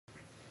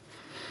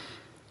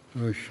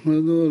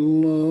أشهد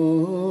أن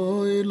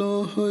لا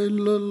إله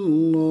إلا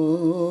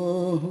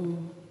الله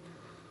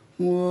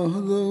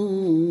وحده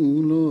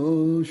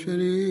لا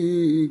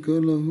شريك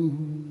له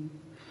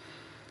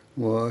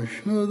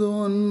وأشهد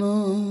أن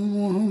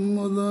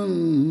محمدا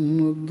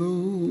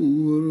عبده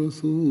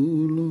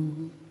ورسوله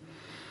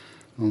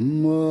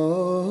أما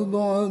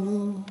بعد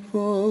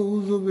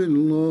فأعوذ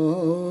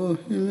بالله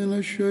من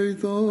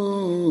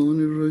الشيطان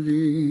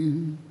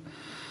الرجيم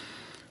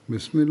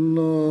بسم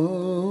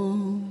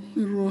الله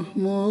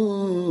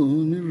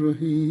الرحمن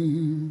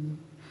الرحيم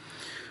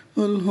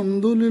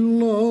الحمد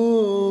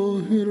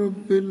لله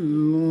رب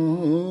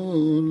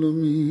العالمين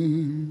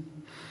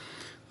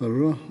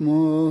الرحمن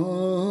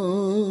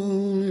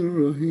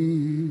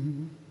الرحيم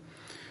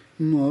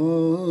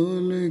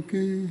مالك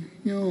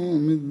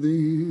يوم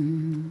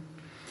الدين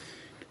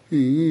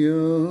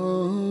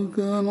إياك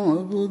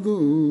نعبد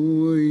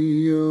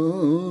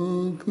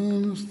وإياك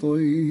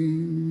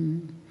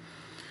نستعين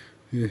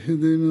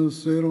اهدنا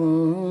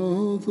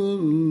الصراط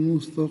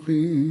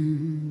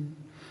المستقيم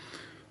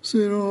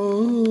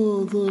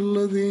صراط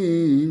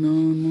الذين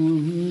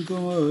أنعمت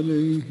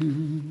عليهم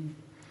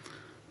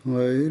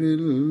غير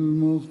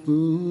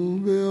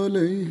المغضوب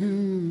عليهم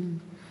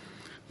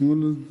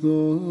ولا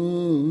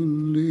الضالين.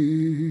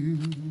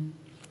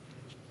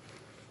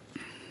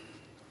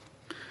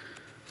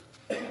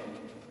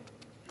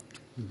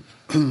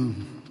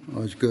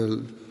 آج کل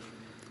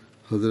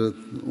حضرت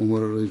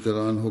عمر رضی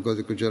اللہ عنہ کا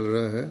ذکر چل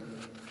رہا ہے.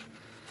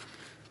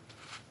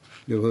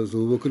 جب حضرت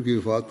ابوبکر کی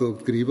وفات کا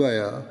وقت قریب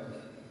آیا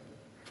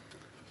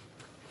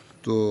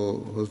تو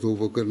حضرت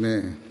ابوبکر نے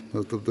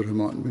حضرت عبد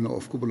الرحمن بن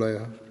عوف کو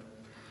بلایا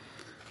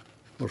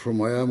اور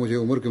فرمایا مجھے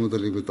عمر کے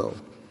متعلق بتاؤ.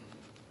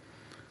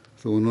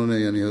 تو انہوں نے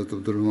یعنی حضرت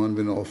عبد الرحمن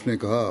بن عوف نے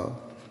کہا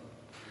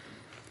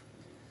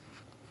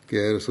کہ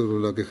اے رسول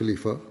اللہ کے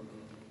خلیفہ،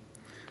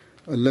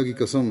 اللہ کی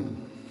قسم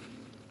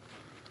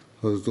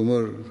حضرت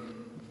عمر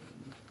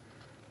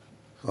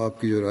آپ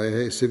کی جو رائے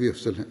ہے اس سے بھی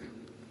افضل ہیں،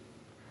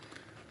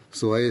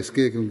 سوائے اس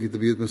کے کہ ان کی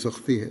طبیعت میں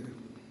سختی ہے.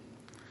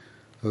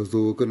 حضرت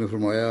ابوبکر نے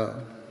فرمایا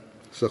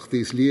سختی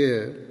اس لیے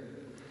ہے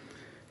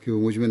کہ وہ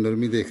مجھ میں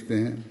نرمی دیکھتے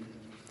ہیں،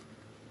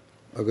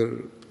 اگر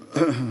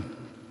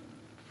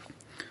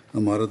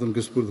امارت ان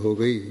کے سپرد ہو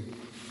گئی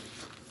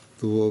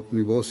تو وہ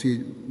اپنی بہت سی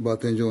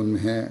باتیں جو ان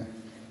میں ہیں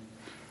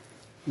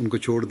ان کو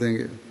چھوڑ دیں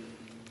گے،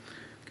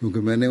 کیونکہ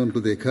میں نے ان کو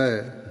دیکھا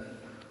ہے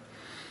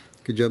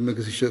کہ جب میں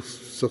کسی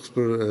شخص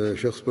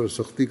پر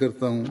سختی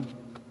کرتا ہوں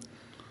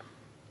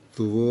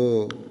تو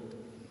وہ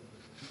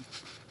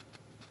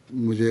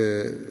مجھے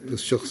اس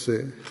شخص سے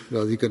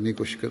راضی کرنے کی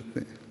کوشش کرتے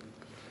ہیں،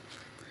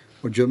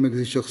 اور جب میں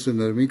کسی شخص سے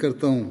نرمی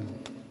کرتا ہوں،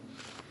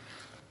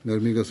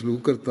 نرمی کا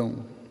سلوک کرتا ہوں،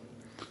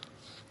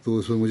 تو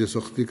اس میں مجھے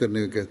سختی کرنے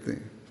کا کہتے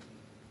ہیں.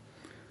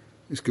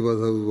 اس کے بعد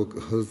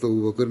حضرت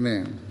ابوبکر نے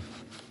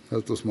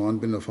حضرت عثمان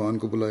بن عفان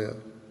کو بلایا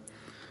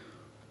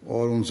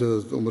اور ان سے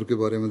حضرت عمر کے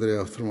بارے میں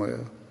دریافت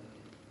فرمایا.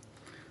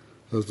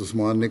 حضرت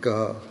عثمان نے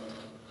کہا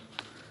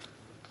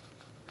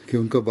کہ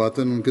ان کا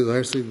باطن ان کے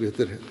ظاہر سے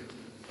بہتر ہے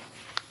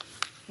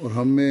اور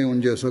ہم میں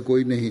ان جیسا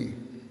کوئی نہیں.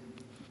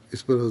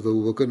 اس پر حضرت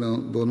ابوبکر نے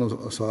دونوں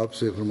اصحاب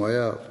سے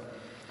فرمایا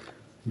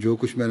جو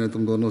کچھ میں نے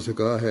تم دونوں سے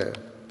کہا ہے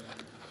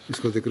اس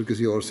کا ذکر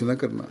کسی اور سے نہ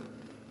کرنا،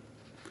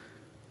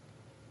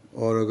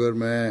 اور اگر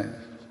میں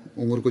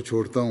عمر کو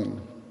چھوڑتا ہوں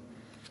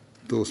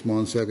تو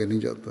عثمان سے آگے نہیں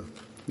جاتا.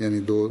 یعنی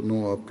دونوں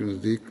آپ کے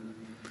نزدیک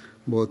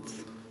بہت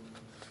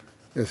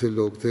ایسے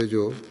لوگ تھے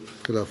جو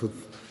خلافت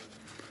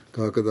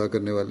کا حق ادا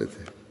کرنے والے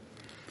تھے،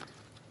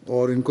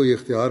 اور ان کو یہ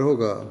اختیار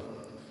ہوگا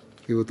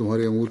کہ وہ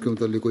تمہارے امور کے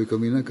متعلق کوئی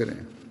کمی نہ کریں.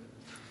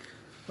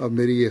 اب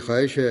میری یہ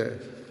خواہش ہے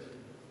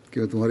کہ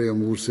میں تمہارے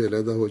امور سے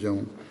علیحدہ ہو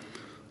جاؤں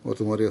اور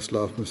تمہارے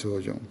اسلاف میں سے ہو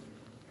جاؤں.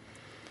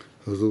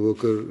 حضرت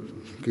ابوبکر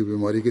کی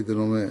بیماری کے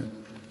دنوں میں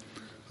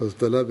حضرت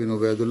طلحہ بن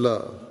عبید اللہ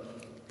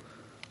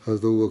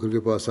حضرت ابوبکر کے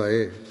پاس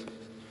آئے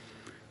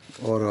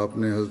اور آپ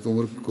نے حضرت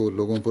عمر کو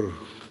لوگوں پر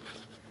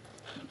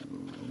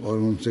اور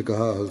ان سے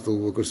کہا حضرت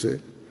ابوبکر سے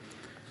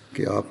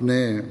کہ آپ نے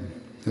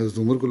حضرت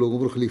عمر کو لوگوں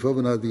پر خلیفہ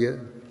بنا دیا،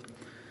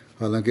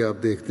 حالانکہ آپ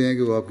دیکھتے ہیں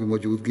کہ وہ آپ کی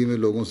موجودگی میں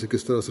لوگوں سے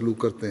کس طرح سلوک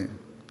کرتے ہیں،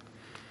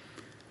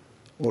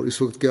 اور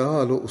اس وقت کیا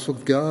حال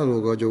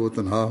ہوگا جب وہ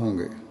تنہا ہوں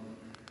گے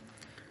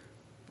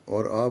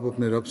اور آپ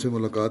اپنے رب سے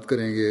ملاقات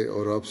کریں گے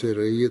اور آپ سے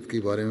رعیت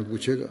کے بارے میں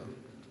پوچھے گا.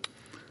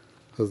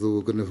 حضرت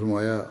ابوبکر نے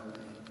فرمایا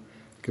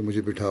کہ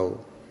مجھے بٹھاؤ.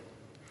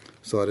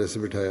 سارے سے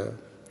بٹھایا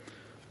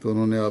تو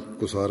انہوں نے آپ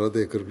کو سہارا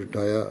دے کر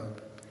بٹھایا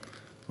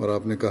اور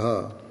آپ نے کہا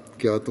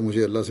کیا تم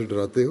مجھے اللہ سے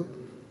ڈراتے ہو؟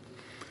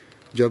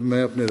 جب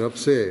میں اپنے رب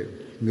سے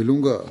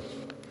ملوں گا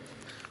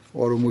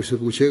اور وہ مجھ سے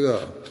پوچھے گا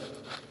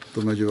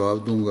تو میں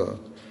جواب دوں گا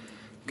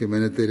کہ میں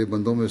نے تیرے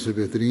بندوں میں سے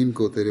بہترین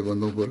کو تیرے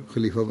بندوں پر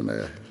خلیفہ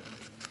بنایا ہے.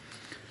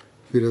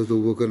 پھر حضرت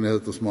ابوبکر نے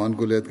حضرت عثمان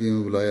کو لیدگی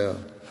میں بلایا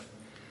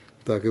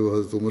تاکہ وہ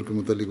حضرت عمر کے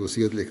متعلق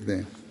وصیت لکھ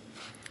دیں.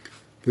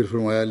 پھر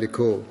فرمایا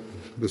لکھو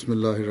بسم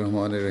اللہ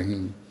الرحمن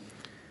الرحیم،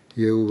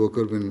 یہ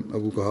ابوبکر بن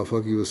ابو قحافہ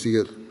کی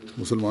وصیت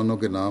مسلمانوں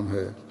کے نام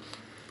ہے.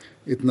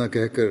 اتنا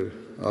کہہ کر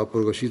آپ پر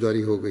غشی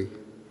داری ہو گئی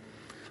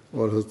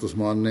اور حضرت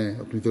عثمان نے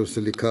اپنی طرف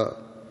سے لکھا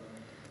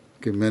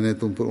کہ میں نے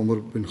تم پر عمر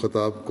بن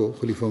خطاب کو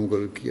خلیفہ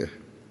مقرر کیا ہے،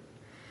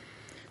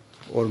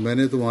 اور میں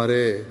نے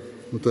تمہارے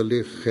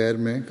متعلق خیر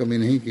میں کمی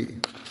نہیں کی۔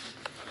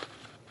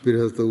 پھر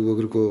حضرت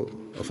ابوبکر کو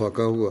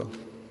افاقہ ہوا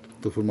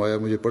تو فرمایا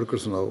مجھے پڑھ کر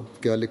سناؤ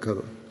کیا لکھا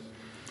تھا۔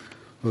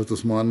 حضرت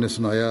عثمان نے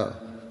سنایا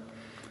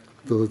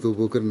تو حضرت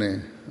ابوبکر نے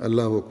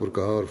اللہ اکبر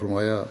کہا اور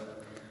فرمایا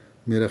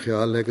میرا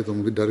خیال ہے کہ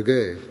تم بھی ڈر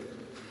گئے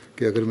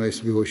کہ اگر میں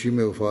اس بے ہوشی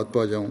میں وفات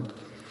پا جاؤں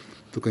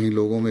تو کہیں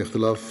لوگوں میں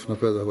اختلاف نہ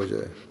پیدا ہو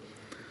جائے۔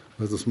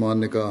 حضرت عثمان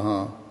نے کہا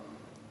ہاں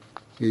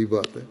یہی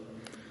بات ہے۔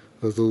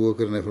 حضرت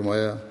ابوبکر نے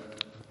فرمایا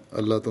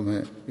اللہ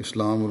تمہیں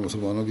اسلام اور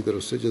مسلمانوں کی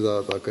طرف سے جزا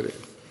عطا کرے۔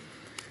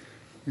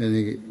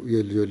 یعنی کہ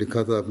یہ جو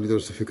لکھا تھا اپنی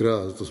طرف سے فکرہ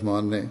حضرت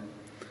عثمان نے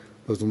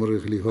حضرت عمر کے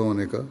خلیفہ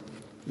ہونے کا،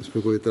 اس پہ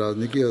کوئی اعتراض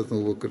نہیں کیا حضرت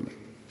ابوبکر نے۔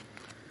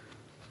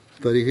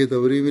 تاریخ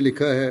طبری میں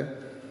لکھا ہے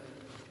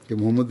کہ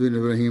محمد بن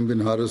ابراہیم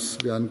بن حارث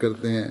بیان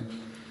کرتے ہیں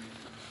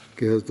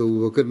کہ حضرت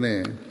ابوبکر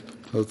نے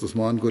حضرت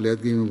عثمان کو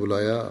علیحدگی میں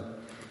بلایا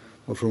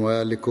اور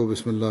فرمایا لکھو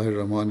بسم اللہ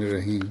الرحمن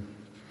الرحیم،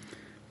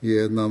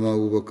 یہ عہد نامہ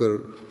ابوبکر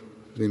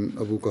بن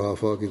ابو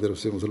قحافہ کی طرف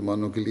سے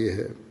مسلمانوں کے لیے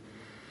ہے۔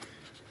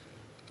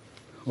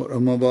 اور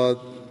اما بعد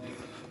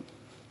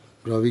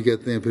راوی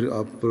کہتے ہیں پھر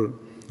آپ پر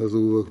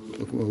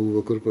حضرت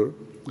ابوبکر پر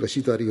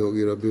غشی طاری ہو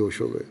گئی، رب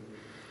ہوش ہو گئے۔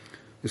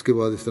 اس کے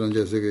بعد اس طرح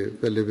جیسے کہ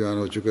پہلے بیان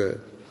ہو چکا ہے،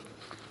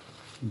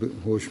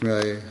 ہوش میں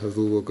آئے حضرت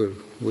ابوبکر،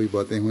 وہی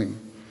باتیں ہوئیں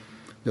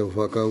جب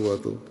وفاقہ ہوا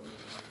تو،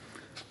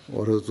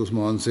 اور حضرت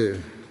عثمان سے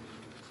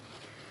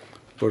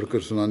پڑھ کر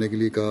سنانے کے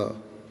لیے کہا۔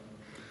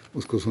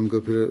 اس کو سن کر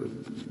پھر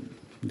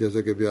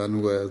جیسا کہ بیان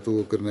ہوا ہے تو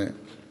ابوبکر نے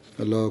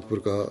اللہ اکبر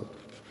کہا۔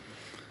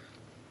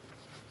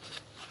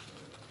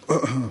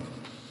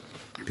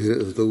 پھر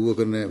حضرت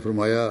ابوبکر نے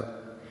فرمایا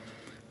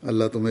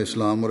اللہ تمہیں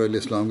اسلام اور اہل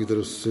اسلام کی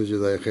طرف سے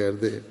جزائے خیر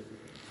دے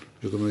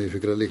جو تم نے یہ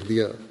فکرہ لکھ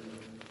دیا۔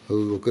 حضرت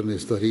ابوبکر نے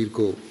اس تحریر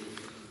کو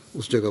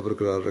اس جگہ پر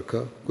قرار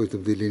رکھا، کوئی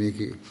تبدیلی نہیں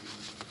کی۔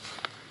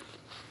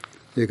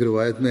 ایک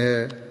روایت میں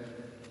ہے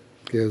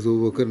کہ حضرت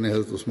ابوبکر نے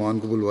حضرت عثمان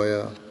کو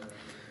بلوایا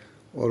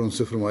اور ان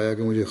سے فرمایا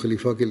کہ مجھے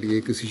خلیفہ کے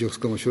لیے کسی شخص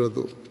کا مشورہ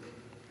دو،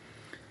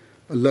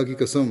 اللہ کی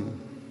قسم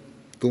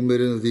تم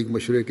میرے نزدیک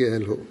مشورے کے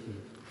اہل ہو۔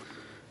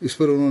 اس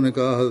پر انہوں نے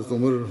کہا حضرت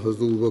عمر۔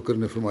 حضرت ابوبکر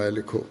نے فرمایا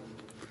لکھو،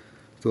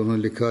 تو انہوں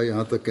نے لکھا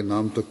یہاں تک کہ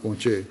نام تک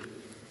پہنچے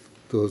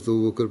تو حضرت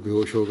ابوبکر بے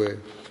ہوش ہو گئے۔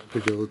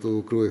 پھر جب حضرت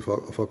ابوبکر کو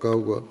افاقہ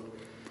ہوا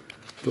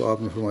تو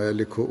آپ نے فرمایا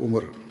لکھو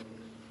عمر۔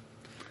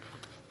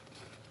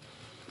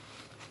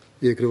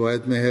 ایک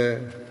روایت میں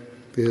ہے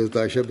کہ حضرت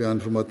عائشہ بیان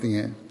فرماتی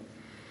ہیں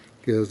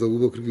کہ حضرت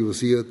ابوبکر کی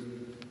وصیت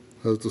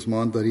حضرت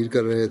عثمان تحریر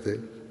کر رہے تھے،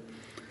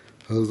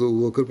 حضرت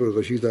ابوبکر پر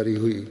غشی طاری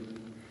ہوئی،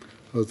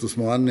 حضرت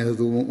عثمان نے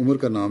حضرت عمر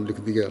کا نام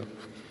لکھ دیا۔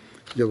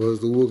 جب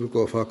حضرت ابوبکر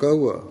کو افاقہ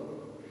ہوا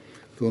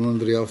تو انہوں نے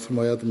دریافت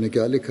فرمایا تم نے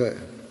کیا لکھا ہے؟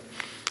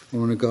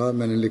 انہوں نے کہا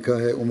میں نے لکھا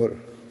ہے عمر۔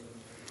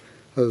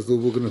 حضرت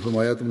ابوبکر نے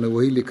فرمایا تم نے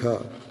وہی لکھا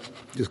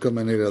جس کا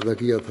میں نے ارادہ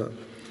کیا تھا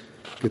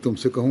کہ تم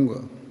سے کہوں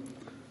گا،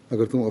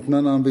 اگر تم اپنا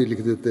نام بھی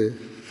لکھ دیتے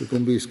تو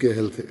تم بھی اس کے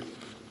اہل تھے۔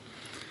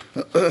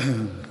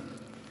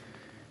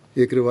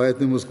 ایک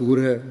روایت میں مذکور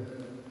ہے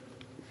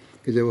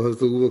کہ جب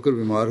حضرت ابوبکر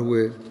بیمار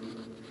ہوئے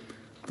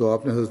تو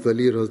آپ نے حضرت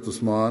علی اور حضرت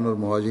عثمان اور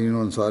مہاجرین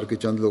و انصار کے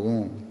چند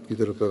لوگوں کی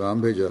طرف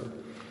پیغام بھیجا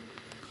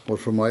اور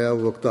فرمایا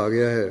وہ وقت آ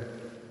گیا ہے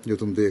جو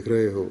تم دیکھ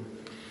رہے ہو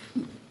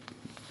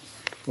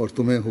اور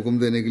تمہیں حکم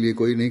دینے کے لیے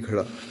کوئی نہیں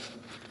کھڑا،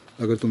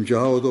 اگر تم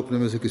چاہو تو اپنے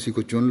میں سے کسی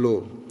کو چن لو،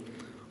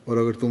 اور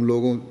اگر تم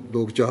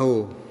لوگ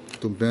چاہو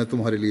تو میں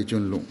تمہارے لیے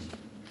چن لوں۔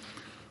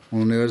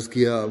 انہوں نے عرض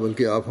کیا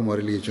بلکہ آپ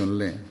ہمارے لیے چن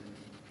لیں۔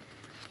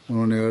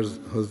 انہوں نے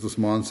حضرت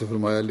عثمان سے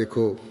فرمایا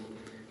لکھو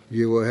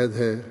یہ وہ عہد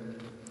ہے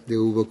جو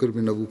ابوبکر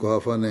بن ابو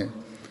قحافہ نے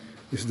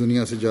اس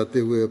دنیا سے جاتے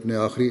ہوئے اپنا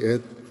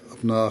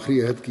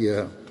آخری عہد کیا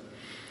ہے،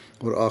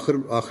 اور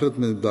آخرت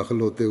میں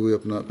داخل ہوتے ہوئے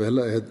اپنا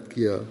پہلا عہد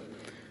کیا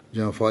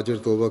جہاں فاجر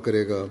توبہ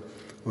کرے گا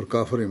اور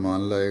کافر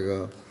ایمان لائے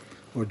گا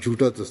اور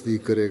جھوٹا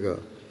تصدیق کرے گا۔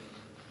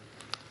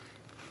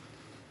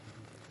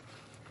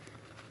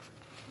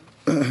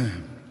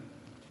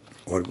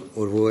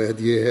 اور وہ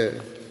عہد یہ ہے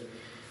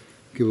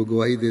کہ وہ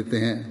گواہی دیتے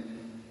ہیں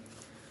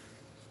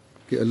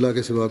کہ اللہ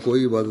کے سوا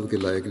کوئی عبادت کے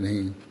لائق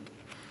نہیں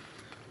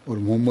اور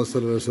محمد صلی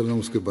اللہ علیہ وسلم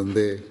اس کے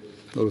بندے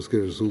اور اس کے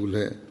رسول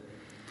ہے،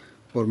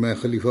 اور میں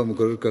خلیفہ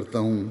مقرر کرتا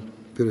ہوں۔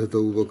 پھر حضرت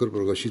ابوبکر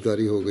پر غشی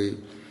طاری ہو گئی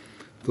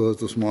تو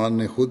حضرت عثمان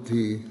نے خود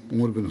ہی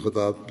عمر بن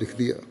خطاب لکھ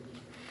دیا۔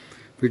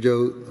 پھر جب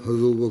حضرت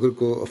ابوبکر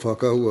کو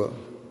افاقہ ہوا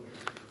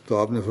تو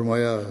آپ نے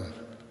فرمایا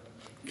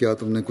کیا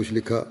تم نے کچھ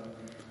لکھا؟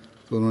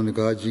 تو انہوں نے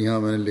کہا جی ہاں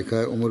میں نے لکھا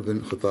ہے عمر بن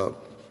خطاب۔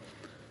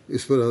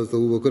 اس پر حضرت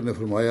ابوبکر نے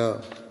فرمایا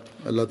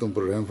اللہ تم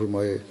پر رحم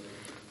فرمائے،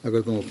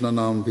 اگر تم اپنا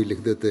نام بھی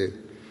لکھ دیتے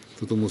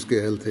تو تم اس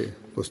کے اہل تھے،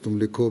 بس تم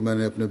لکھو میں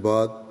نے اپنے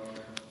بعد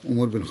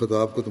عمر بن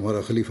خطاب کو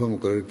تمہارا خلیفہ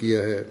مقرر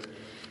کیا ہے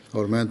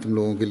اور میں تم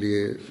لوگوں کے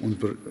لیے ان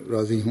پر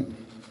راضی ہوں۔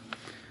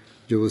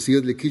 جب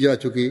وصیت لکھی جا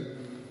چکی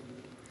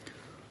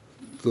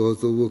تو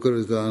حضرت ابوبکر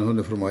رضی اللہ عنہ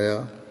نے فرمایا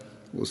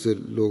اسے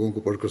لوگوں کو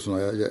پڑھ کر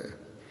سنایا جائے۔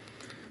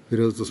 پھر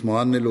حضرت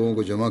عثمان نے لوگوں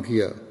کو جمع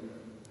کیا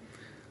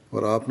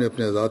اور آپ نے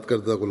اپنے آزاد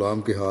کردہ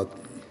غلام کے ہاتھ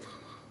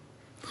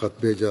خط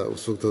بھیجا۔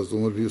 اس وقت حضرت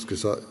عمر بھی اس کے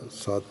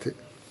ساتھ تھے۔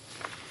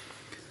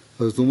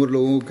 حضرت عمر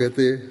لوگوں کو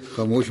کہتے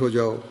خاموش ہو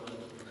جاؤ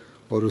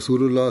اور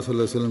رسول اللہ صلی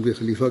اللہ علیہ وسلم کے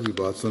خلیفہ کی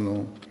بات سنو،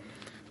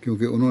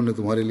 کیونکہ انہوں نے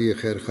تمہارے لیے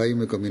خیر خواہی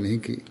میں کمی نہیں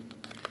کی۔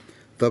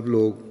 تب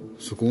لوگ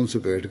سکون سے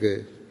بیٹھ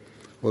گئے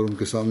اور ان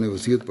کے سامنے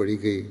وصیت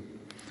پڑھی گئی،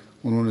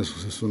 انہوں نے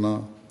اسے سنا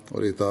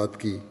اور اطاعت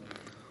کی۔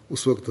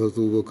 اس وقت حضرت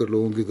ابوبکر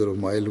لوگوں کی طرف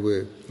مائل ہوئے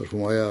اور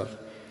فرمایا،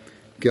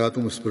 کیا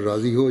تم اس پر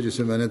راضی ہو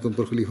جسے میں نے تم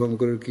پر خلیفہ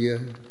مقرر کیا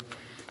ہے؟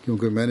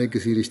 کیونکہ میں نے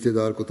کسی رشتہ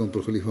دار کو تم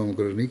پر خلیفہ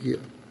مقرر نہیں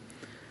کیا،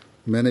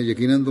 میں نے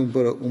یقیناً تم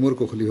پر عمر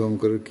کو خلیفہ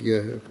مقرر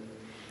کیا ہے،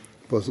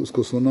 بس اس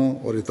کو سنو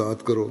اور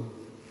اطاعت کرو۔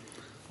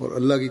 اور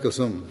اللہ کی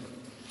قسم،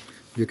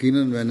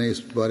 یقیناً میں نے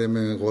اس بارے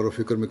میں غور و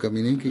فکر میں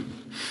کمی نہیں کی۔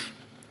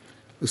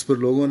 اس پر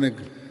لوگوں نے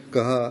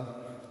کہا،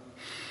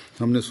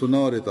 ہم نے سنا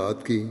اور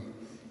اطاعت کی۔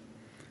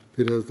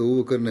 پھر حضرت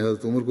ابوبکر نے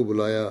حضرت عمر کو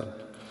بلایا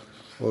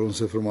اور ان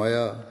سے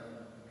فرمایا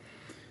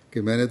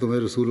کہ میں نے تمہیں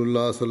رسول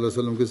اللہ صلی اللہ علیہ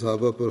وسلم کے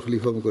صحابہ پر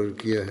خلیفہ مقرر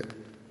کیا ہے،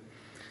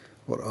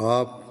 اور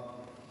آپ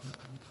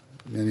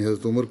یعنی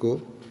حضرت عمر کو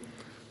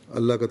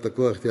اللہ کا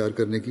تقوی اختیار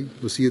کرنے کی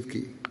وصیت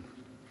کی۔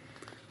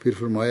 پھر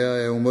فرمایا،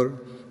 اے عمر،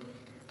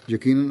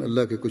 یقیناً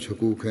اللہ کے کچھ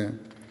حقوق ہیں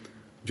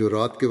جو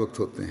رات کے وقت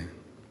ہوتے ہیں،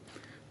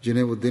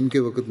 جنہیں وہ دن کے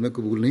وقت میں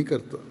قبول نہیں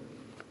کرتا،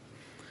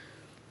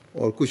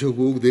 اور کچھ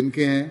حقوق دن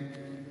کے ہیں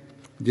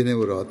جنہیں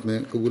وہ رات میں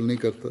قبول نہیں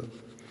کرتا،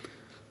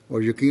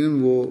 اور یقیناً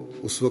وہ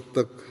اس وقت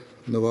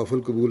تک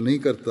نوافل قبول نہیں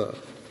کرتا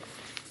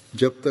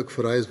جب تک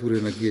فرائض پورے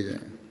نہ کیے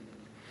جائیں۔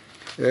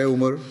 اے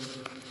عمر،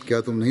 کیا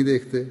تم نہیں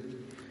دیکھتے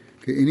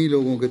کہ انہی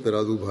لوگوں کے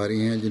ترازو بھاری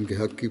ہیں جن کے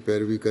حق کی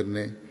پیروی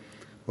کرنے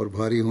اور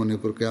بھاری ہونے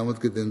پر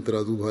قیامت کے دن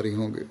ترازو بھاری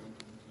ہوں گے؟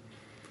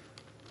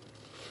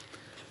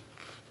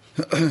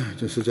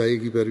 جو سچائی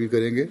کی پیروی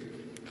کریں گے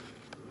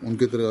ان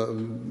کے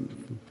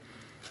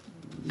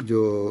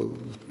جو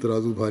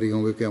ترازو بھاری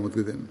ہوں گے قیامت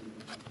کے دن۔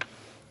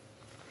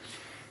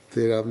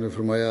 پھر آپ نے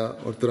فرمایا،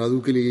 اور ترازو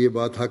کے لیے یہ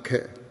بات حق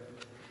ہے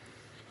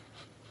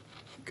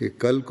کہ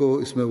کل کو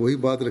اس میں وہی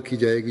بات رکھی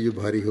جائے گی جو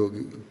بھاری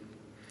ہوگی۔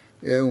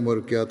 اے عمر،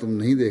 کیا تم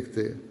نہیں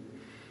دیکھتے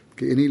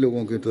کہ انہی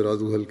لوگوں کے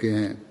ترازو ہلکے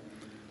ہیں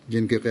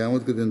جن کے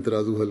قیامت کے دن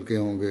ترازو ہلکے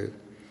ہوں گے،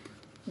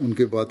 ان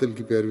کے باطل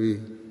کی پیروی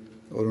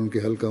اور ان کے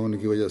ہلکا ہونے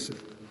کی وجہ سے،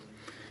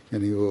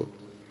 یعنی وہ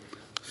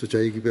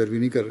سچائی کی پیروی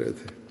نہیں کر رہے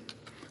تھے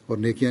اور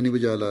نیکیاں نہیں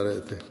بجا لا رہے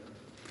تھے،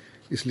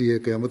 اس لیے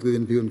قیامت کے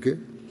دن بھی ان کے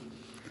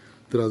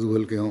ترازو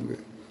ہلکے ہوں گے۔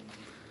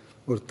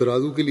 اور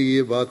ترازو کے لیے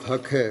یہ بات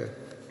حق ہے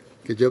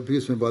کہ جب بھی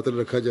اس میں باطل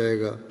رکھا جائے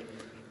گا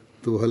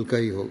تو وہ ہلکا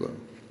ہی ہوگا۔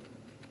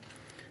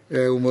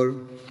 اے عمر،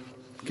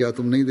 کیا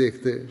تم نہیں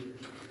دیکھتے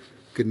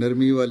کہ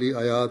نرمی والی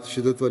آیات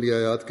شدت والی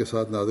آیات کے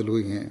ساتھ نازل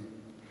ہوئی ہیں،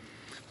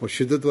 اور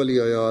شدت والی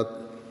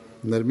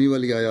آیات نرمی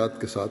والی آیات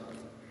کے ساتھ،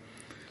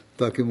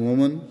 تاکہ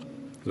مومن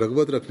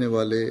رغبت رکھنے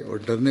والے اور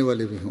ڈرنے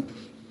والے بھی ہوں۔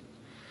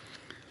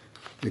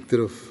 ایک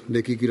طرف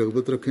نیکی کی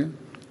رغبت رکھیں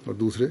اور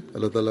دوسرے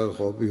اللہ تعالیٰ کا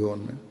خوف بھی ہو ان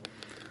میں،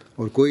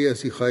 اور کوئی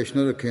ایسی خواہش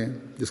نہ رکھیں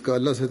جس کا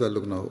اللہ سے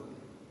تعلق نہ ہو،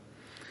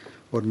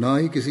 اور نہ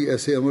ہی کسی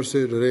ایسے امر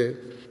سے ڈرے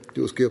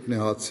جو اس کے اپنے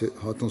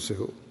ہاتھوں سے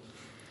ہو۔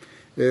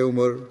 اے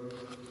عمر،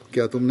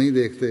 کیا تم نہیں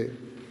دیکھتے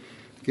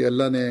کہ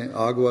اللہ نے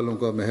آگ والوں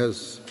کا محض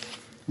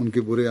ان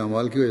کے برے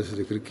اعمال کی وجہ سے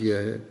ذکر کیا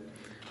ہے،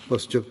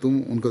 بس جب تم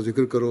ان کا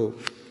ذکر کرو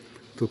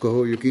تو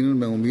کہو، یقیناً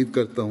میں امید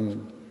کرتا ہوں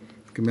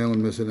کہ میں ان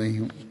میں سے نہیں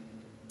ہوں۔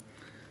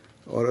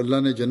 اور اللہ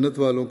نے جنت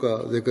والوں کا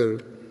ذکر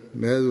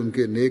محض ان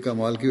کے نیک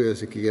اعمال کی وجہ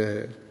سے کیا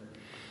ہے،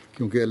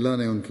 کیونکہ اللہ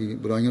نے ان کی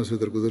برائیوں سے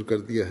درگزر کر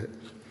دیا ہے،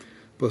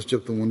 بس جب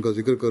تم ان کا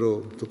ذکر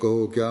کرو تو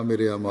کہو، کیا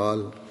میرے اعمال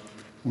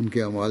ان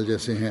کے اعمال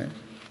جیسے ہیں؟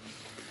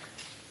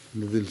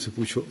 دل سے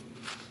پوچھو۔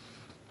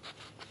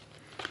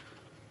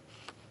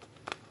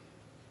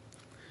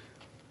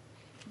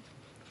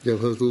 جب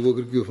حضرت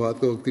ابوبکر کی وفات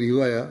کا وقت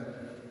قریب آیا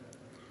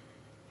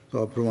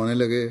تو آپ فرمانے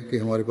لگے کہ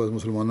ہمارے پاس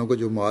مسلمانوں کا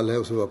جو مال ہے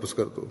اسے واپس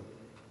کر دو،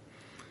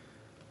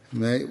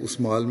 میں اس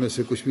مال میں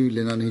سے کچھ بھی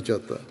لینا نہیں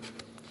چاہتا،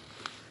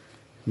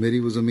 میری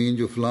وہ زمین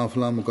جو فلاں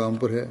فلاں مقام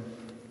پر ہے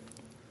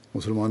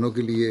مسلمانوں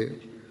کے لیے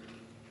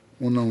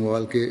ان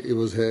اموال کے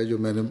عوض ہے جو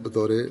میں نے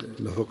بطور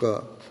نفقہ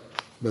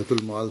بیت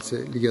المال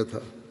سے لیا تھا۔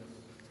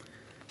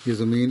 یہ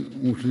زمین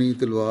اونٹنی،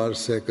 تلوار،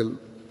 سیکل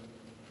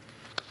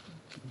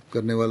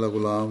کرنے والا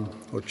غلام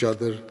اور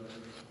چادر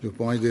جو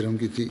 5 درہم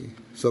کی تھی،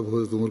 سب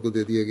حضرت عمر کو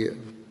دے دیا گیا۔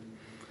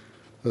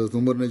 حضرت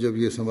عمر نے جب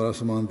یہ سارا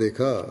سامان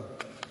دیکھا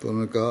تو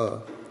انہوں نے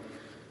کہا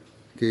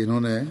کہ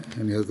انہوں نے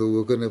یعنی حضرت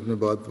ابوبکر نے اپنے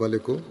بعد والے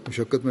کو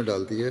مشقت میں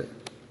ڈال دیا ہے۔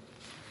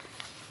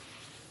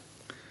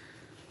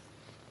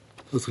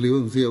 خلیفہ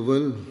مسیح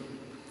اول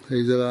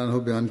رضی اللہ عنہ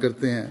بیان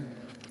کرتے ہیں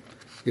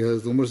کہ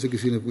حضرت عمر سے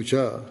کسی نے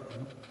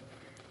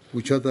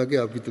پوچھا تھا کہ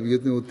آپ کی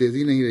طبیعت میں وہ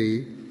تیزی نہیں رہی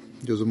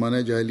جو زمانہ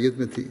جاہلیت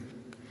میں تھی،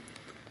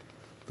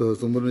 تو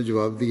حضرت عمر نے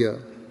جواب دیا،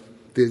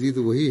 تیزی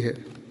تو وہی ہے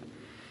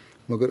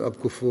مگر اب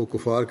وہ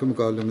کفار کے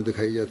مقابلے میں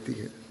دکھائی جاتی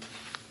ہے۔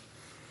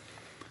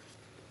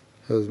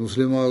 حضرت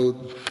مسلم موعود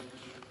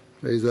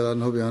رضی اللہ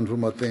عنہ بیان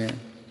فرماتے ہیں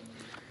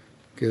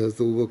کہ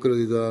حضرت ابوبکر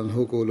رضی اللہ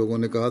عنہ کو لوگوں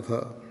نے کہا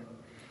تھا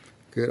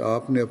کہ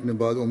آپ نے اپنے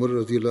بعد عمر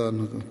رضی اللہ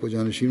عنہ کو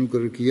جانشین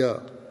مقرر کیا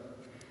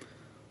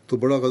تو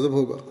بڑا غضب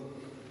ہوگا،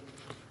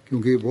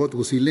 کیونکہ یہ بہت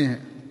وسیلے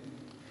ہیں۔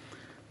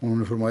 انہوں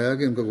نے فرمایا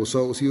کہ ان کا غصہ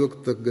اسی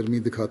وقت تک گرمی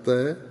دکھاتا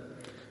ہے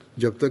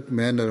جب تک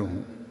میں نہ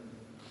رہوں،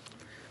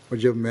 اور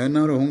جب میں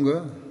نہ رہوں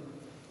گا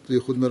تو یہ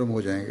خود نرم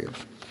ہو جائیں گے۔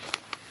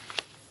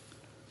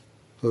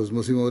 حضرت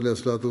مسیح موعود علیہ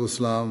الصلوۃ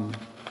والسلام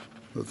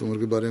حضرت عمر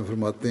کے بارے میں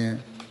فرماتے ہیں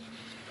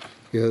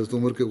کہ حضرت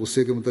عمر کے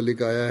غصے کے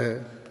متعلق آیا ہے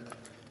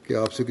کہ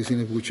آپ سے کسی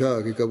نے پوچھا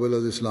کہ قبل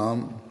از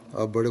اسلام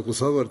آپ بڑے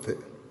غصہ ور تھے۔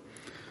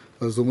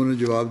 حضرت عمر نے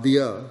جواب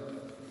دیا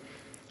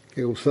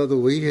کہ غصہ تو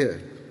وہی ہے،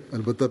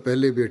 البتہ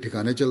پہلے بے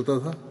ٹھکانے چلتا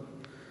تھا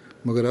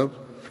مگر اب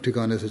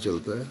ٹھکانے سے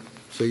چلتا ہے،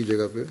 صحیح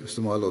جگہ پہ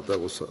استعمال ہوتا ہے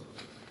غصہ۔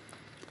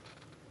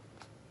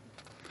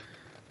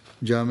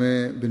 جامع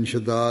بن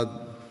شداد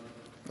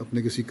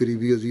اپنے کسی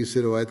قریبی عزیز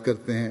سے روایت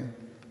کرتے ہیں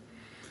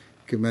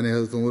کہ میں نے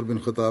حضرت عمر بن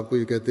خطاب کو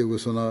یہ کہتے ہوئے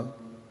سنا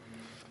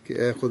کہ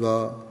اے خدا،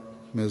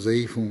 میں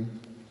ضعیف ہوں،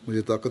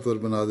 مجھے طاقتور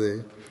بنا دے،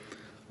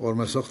 اور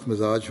میں سخت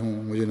مزاج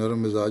ہوں، مجھے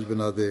نرم مزاج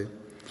بنا دے،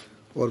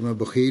 اور میں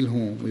بخیل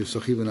ہوں، مجھے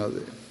سخی بنا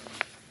دے۔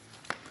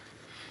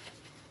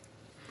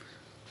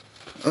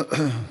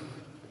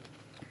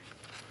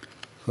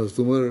 حضرت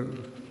عمر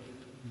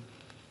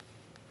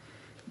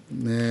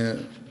نے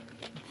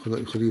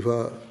خلیفہ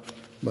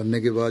بننے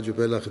کے بعد جو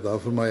پہلا خطاب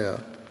فرمایا،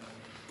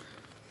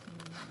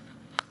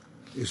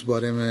 اس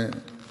بارے میں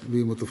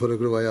بھی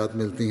متفرق روایات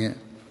ملتی ہیں۔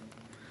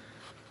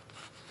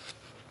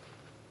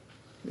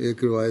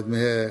 ایک روایت میں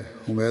ہے،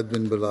 حمید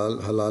بن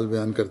حلال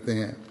بیان کرتے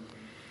ہیں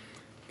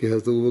کہ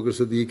حضرت ابوبکر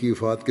صدیق کی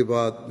وفات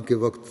کے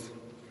وقت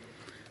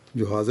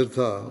جو حاضر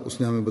تھا اس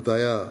نے ہمیں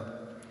بتایا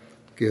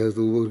کہ حضرت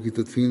ابوبکر کی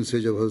تدفین سے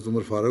جب حضرت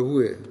عمر فارغ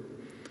ہوئے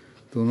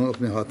تو انہوں نے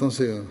اپنے ہاتھوں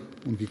سے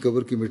ان کی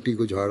قبر کی مٹی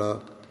کو جھاڑا،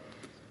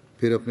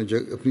 پھر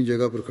اپنی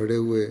جگہ پر کھڑے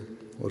ہوئے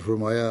اور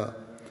فرمایا،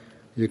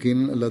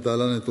 یقیناً اللہ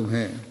تعالیٰ نے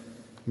تمہیں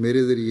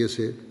میرے ذریعے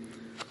سے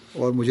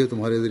اور مجھے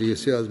تمہارے ذریعے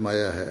سے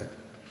آزمایا ہے،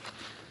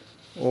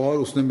 اور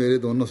اس نے میرے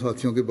دونوں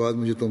ساتھیوں کے بعد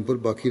مجھے تم پر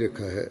باقی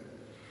رکھا ہے۔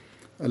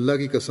 اللہ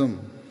کی قسم،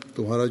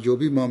 تمہارا جو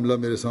بھی معاملہ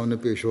میرے سامنے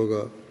پیش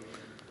ہوگا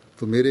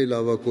تو میرے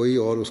علاوہ کوئی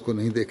اور اس کو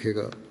نہیں دیکھے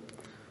گا،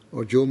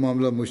 اور جو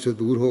معاملہ مجھ سے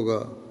دور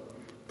ہوگا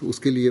تو اس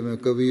کے لیے میں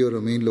قوی اور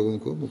امین لوگوں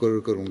کو مقرر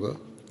کروں گا،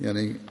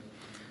 یعنی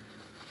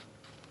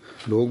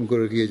لوگ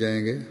مقرر کیے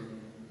جائیں گے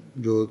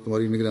جو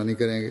تمہاری نگرانی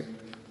کریں گے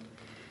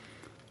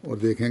اور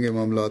دیکھیں گے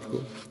معاملات کو۔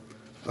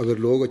 اگر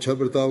لوگ اچھا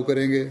برتاؤ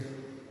کریں گے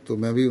تو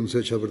میں بھی ان سے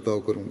اچھا برتاؤ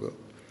کروں گا،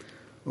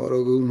 اور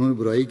اگر انہوں نے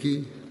برائی کی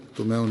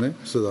تو میں انہیں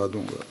سزا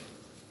دوں گا۔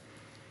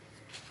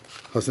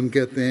 حسن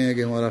کہتے ہیں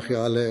کہ ہمارا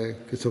خیال ہے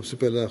کہ سب سے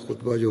پہلا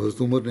خطبہ جو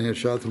حضرت عمر نے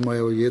ارشاد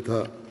فرمایا وہ یہ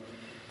تھا،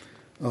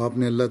 آپ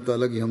نے اللہ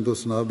تعالیٰ کی حمد و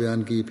ثنا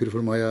بیان کی، پھر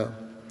فرمایا،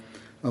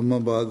 اما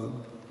بعد،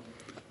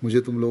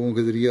 مجھے تم لوگوں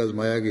کے ذریعے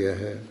آزمایا گیا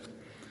ہے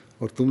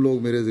اور تم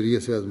لوگ میرے ذریعے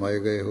سے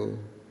آزمائے گئے ہو،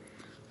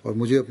 اور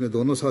مجھے اپنے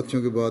دونوں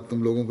ساتھیوں کے بعد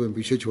تم لوگوں کو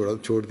پیچھے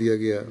چھوڑ دیا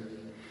گیا۔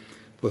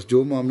 بس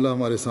جو معاملہ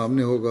ہمارے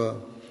سامنے ہوگا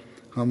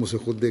ہم اسے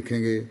خود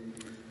دیکھیں گے،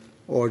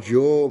 اور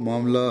جو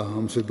معاملہ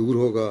ہم سے دور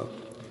ہوگا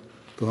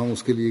تو ہم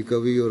اس کے لیے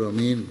قوی اور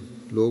امین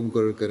لوگ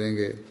مقرر کریں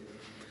گے،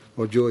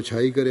 اور جو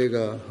اچھائی کرے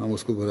گا ہم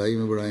اس کو بھلائی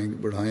میں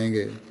بڑھائیں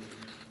گے،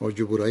 اور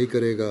جو برائی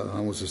کرے گا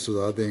ہم اسے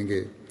سزا دیں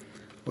گے،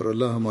 اور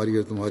اللہ ہماری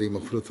اور تمہاری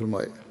مغفرت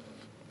فرمائے۔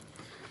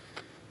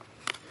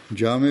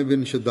 جامع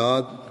بن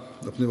شداد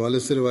اپنے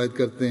والد سے روایت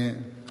کرتے ہیں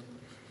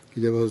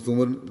کہ جب حضرت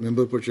عمر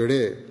ممبر پر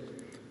چڑھے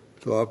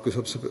تو آپ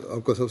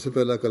کا سب سے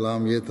پہلا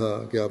کلام یہ تھا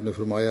کہ آپ نے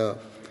فرمایا،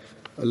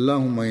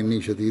 اللہم انی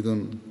شدید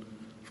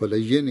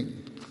فلینی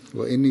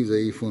و انی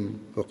ضعیف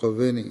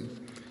فقوینی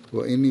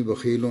و انی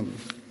بخیل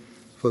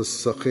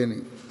فسخینی،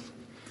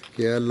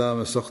 کہ اے اللہ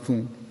میں سخت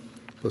ہوں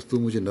بس تو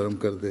مجھے نرم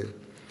کر دے،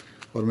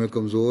 اور میں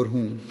کمزور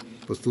ہوں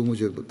بس تو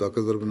مجھے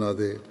طاقتور بنا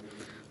دے،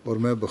 اور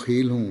میں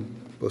بخیل ہوں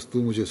بس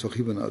تو مجھے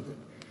سخی بنا دے۔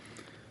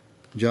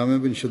 جامع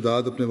بن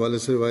شداد اپنے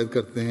والد سے روایت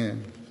کرتے ہیں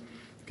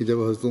کہ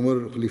جب حضرت عمر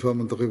خلیفہ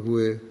منتخب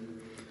ہوئے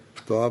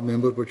تو آپ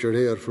ممبر پر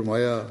چڑھے اور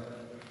فرمایا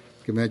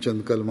کہ میں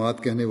چند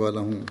کلمات کہنے والا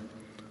ہوں،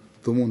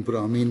 تم ان پر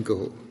آمین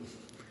کہو۔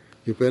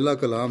 یہ پہلا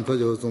کلام تھا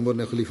جو حضرت عمر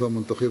نے خلیفہ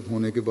منتخب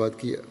ہونے کے بعد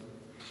کیا۔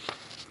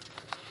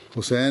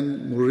 حسین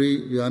مری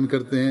بیان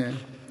کرتے ہیں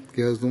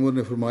کہ حضرت عمر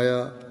نے فرمایا،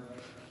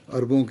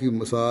 عربوں کی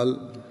مثال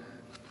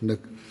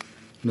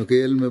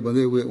نکیل میں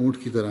بندھے ہوئے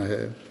اونٹ کی طرح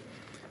ہے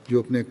جو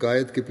اپنے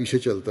قائد کے پیچھے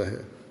چلتا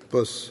ہے،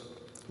 بس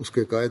اس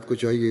کے قائد کو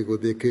چاہیے کہ وہ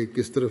دیکھے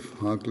کس طرف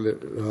ہانک لے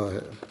رہا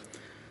ہے،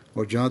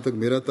 اور جہاں تک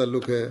میرا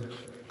تعلق ہے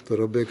تو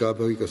رب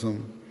کعبہ کی قسم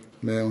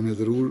میں انہیں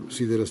ضرور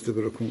سیدھے راستے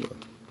پہ رکھوں گا۔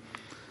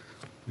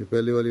 یہ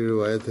پہلے والی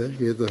روایت ہے،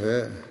 یہ تو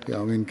ہے کہ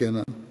آمین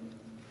کہنا،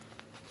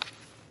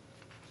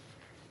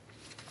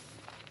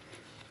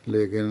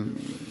 لیکن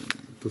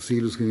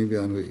تفصیل اس کی نہیں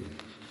بیان ہوئی۔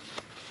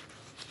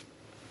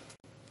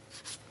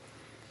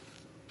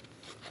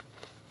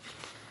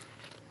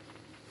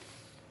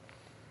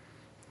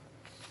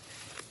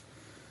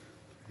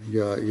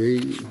 یا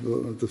یہی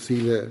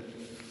تفصیل ہے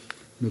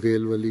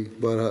نکیل والی۔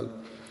 بہرحال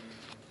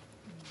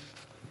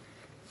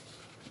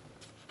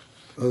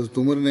حضرت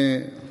عمر نے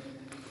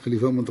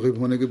خلیفہ منتخب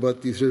ہونے کے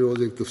بعد تیسرے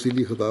روز ایک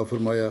تفصیلی خطاب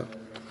فرمایا،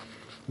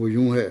 وہ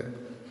یوں ہے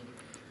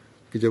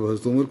کہ جب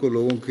حضرت عمر کو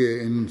لوگوں کے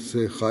ان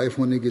سے خائف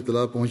ہونے کی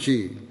اطلاع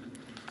پہنچی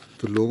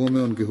تو لوگوں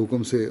میں ان کے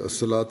حکم سے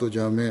الصلاۃ و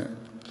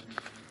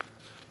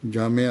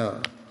جامعہ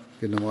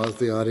کہ نماز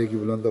تیار ہے کی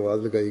بلند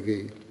آواز لگائی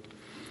گئی۔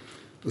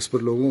 اس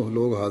پر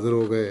لوگ حاضر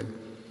ہو گئے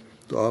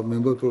تو آپ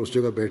ممبر پر اس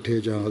جگہ بیٹھے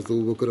جہاں حضرت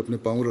ابوبکر اپنے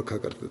پاؤں رکھا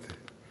کرتے تھے۔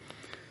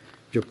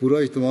 جب پورا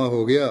اجتماع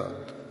ہو گیا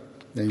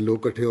یعنی لوگ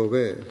اکٹھے ہو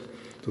گئے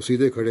تو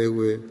سیدھے کھڑے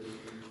ہوئے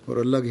اور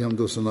اللہ کی حمد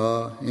و ثنا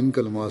ان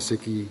کلمات سے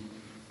کی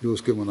جو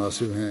اس کے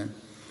مناسب ہیں،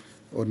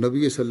 اور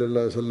نبی صلی اللہ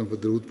علیہ وسلم پر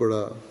درود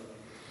پڑھا۔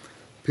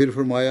 پھر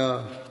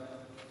فرمایا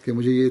کہ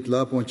مجھے یہ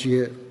اطلاع پہنچی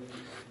ہے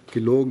کہ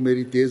لوگ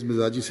میری تیز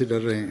مزاجی سے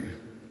ڈر رہے ہیں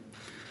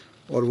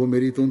اور وہ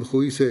میری تند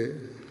خوئی سے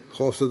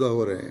خوفزدہ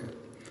ہو رہے ہیں،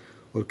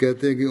 اور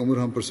کہتے ہیں کہ عمر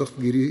ہم پر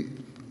سخت گیری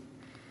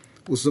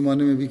اس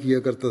زمانے میں بھی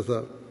کیا کرتا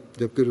تھا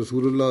جبکہ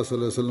رسول اللہ صلی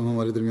اللہ علیہ وسلم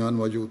ہمارے درمیان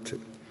موجود تھے،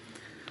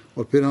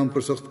 اور پھر ہم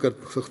پر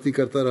سختی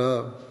کرتا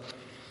رہا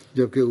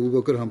جبکہ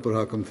ابوبکر ہم پر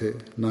حاکم تھے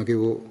نہ کہ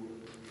وہ۔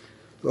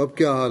 تو اب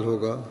کیا حال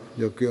ہوگا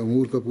جبکہ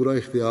امور کا پورا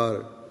اختیار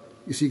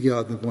اسی کے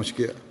ہاتھ میں پہنچ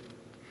گیا۔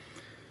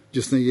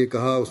 جس نے یہ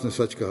کہا اس نے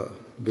سچ کہا،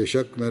 بے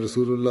شک میں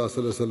رسول اللہ صلی اللہ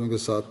علیہ وسلم کے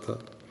ساتھ تھا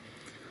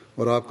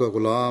اور آپ کا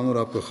غلام اور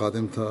آپ کا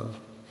خادم تھا،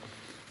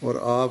 اور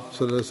آپ صلی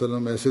اللہ علیہ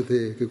وسلم ایسے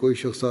تھے کہ کوئی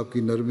شخص آپ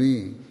کی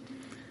نرمی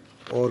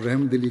اور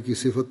رحم دلی کی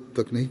صفت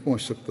تک نہیں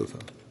پہنچ سکتا تھا۔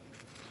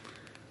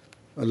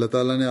 اللہ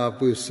تعالیٰ نے آپ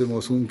کو اس سے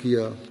موسوم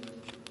کیا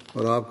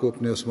اور آپ کو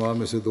اپنے اسماء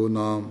میں سے 2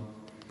 نام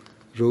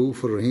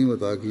رؤوف اور رحیم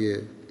عطا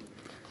کیے،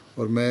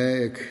 اور میں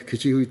ایک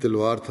کھچی ہوئی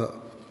تلوار تھا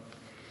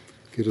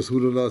کہ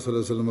رسول اللہ صلی اللہ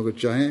علیہ وسلم اگر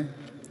چاہیں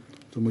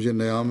تو مجھے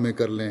نیام میں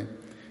کر لیں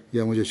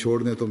یا مجھے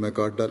چھوڑ دیں تو میں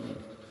کاٹ ڈالوں،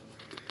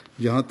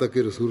 یہاں تک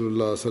کہ رسول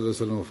اللہ صلی اللہ علیہ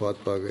وسلم وفات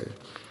پا گئے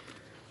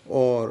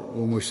اور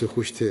وہ مجھ سے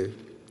خوش تھے،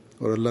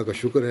 اور اللہ کا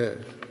شکر ہے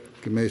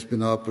کہ میں اس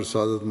بنا پر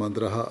سعادت مند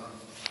رہا۔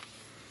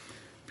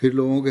 پھر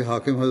لوگوں کے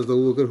حاکم حضرت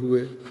ابوبکر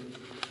ہوئے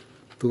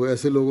تو وہ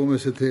ایسے لوگوں میں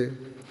سے تھے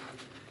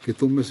کہ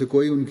تم میں سے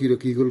کوئی ان کی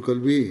رقیق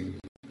القلبی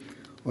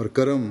اور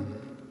کرم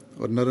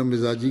اور نرم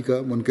مزاجی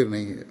کا منکر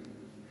نہیں ہے،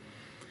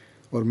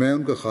 اور میں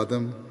ان کا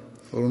خادم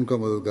اور ان کا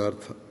مددگار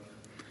تھا۔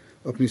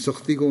 اپنی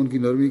سختی کو ان کی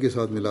نرمی کے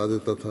ساتھ ملا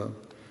دیتا تھا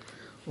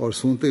اور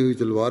سونتے ہوئی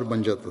تلوار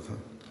بن جاتا تھا،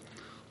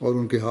 اور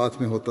ان کے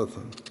ہاتھ میں ہوتا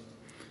تھا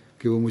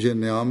کہ وہ مجھے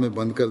نیام میں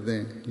بند کر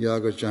دیں یا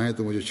اگر چاہیں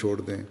تو مجھے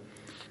چھوڑ دیں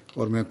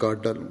اور میں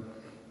کاٹ ڈالوں۔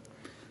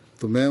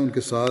 تو میں ان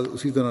کے ساتھ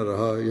اسی طرح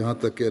رہا یہاں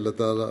تک کہ اللہ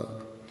تعالیٰ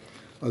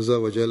عز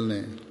و جل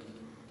نے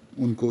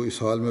ان کو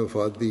اس حال میں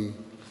وفات دی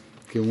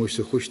کہ وہ مجھ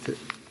سے خوش تھے۔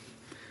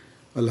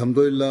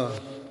 الحمدللہ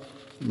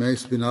میں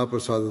اس بنا پر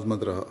سعادت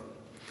مند رہا۔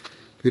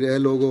 پھر اے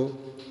لوگو،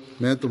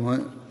 میں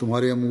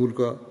تمہارے امور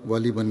کا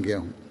والی بن گیا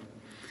ہوں۔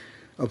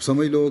 اب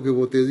سمجھ لو کہ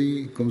وہ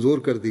تیزی کمزور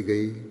کر دی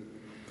گئی،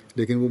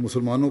 لیکن وہ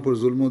مسلمانوں پر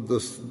ظلم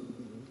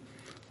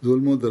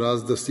و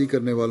دراز دستی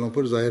کرنے والوں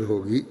پر ظاہر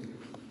ہوگی۔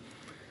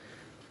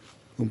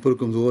 ان پر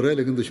کمزور ہے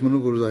لیکن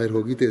دشمنوں پر ظاہر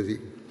ہوگی تیزی۔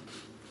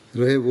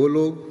 رہے وہ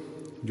لوگ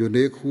جو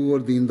نیک خو اور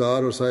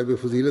دیندار اور صاحب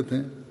فضیلت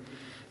ہیں،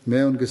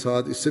 میں ان کے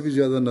ساتھ اس سے بھی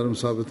زیادہ نرم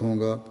ثابت ہوں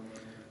گا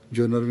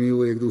جو نرمی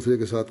وہ ایک دوسرے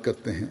کے ساتھ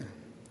کرتے ہیں،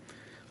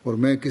 اور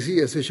میں کسی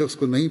ایسے شخص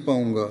کو نہیں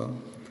پاؤں گا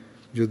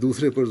جو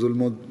دوسرے پر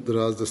ظلم و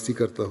دراز دستی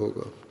کرتا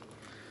ہوگا،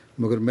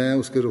 مگر میں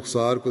اس کے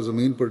رخسار کو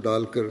زمین پر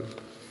ڈال کر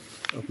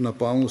اپنا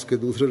پاؤں اس کے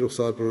دوسرے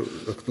رخسار پر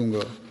رکھ دوں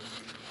گا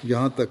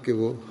یہاں تک کہ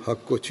وہ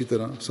حق کو اچھی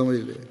طرح سمجھ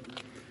لے،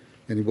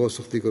 یعنی بہت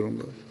سختی کروں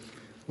گا۔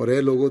 اور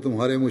اے لوگو،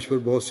 تمہارے مجھ پر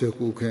بہت سے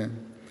حقوق ہیں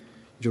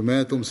جو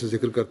میں تم سے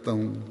ذکر کرتا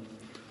ہوں،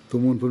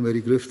 تم ان پر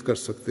میری گرفت کر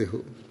سکتے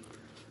ہو۔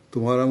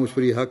 تمہارا مجھ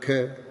پر یہ حق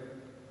ہے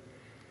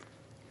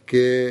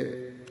کہ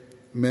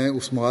میں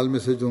اس مال میں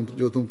سے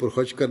جو تم پر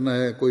خرچ کرنا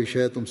ہے کوئی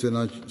شے تم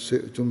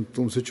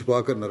سے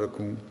چھپا کر نہ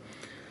رکھوں،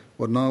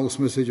 اور نہ اس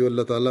میں سے جو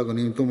اللہ تعالیٰ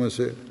غنیمتوں میں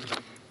سے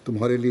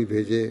تمہارے لیے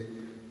بھیجے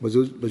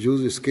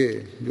بجوز اس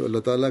کے جو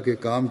اللہ تعالیٰ کے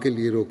کام کے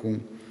لیے روکوں۔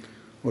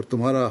 اور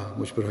تمہارا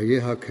مجھ پر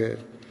یہ حق ہے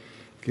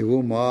کہ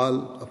وہ مال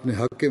اپنے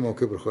حق کے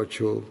موقع پر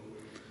خرچ ہو،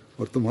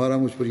 اور تمہارا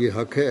مجھ پر یہ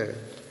حق ہے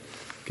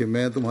کہ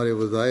میں تمہارے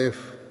وظائف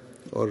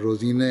اور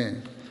روزینے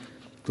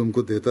تم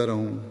کو دیتا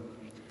رہوں،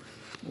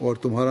 اور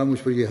تمہارا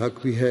مجھ پر یہ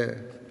حق بھی ہے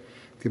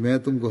کہ میں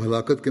تم کو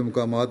ہلاکت کے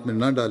مقامات میں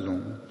نہ ڈالوں،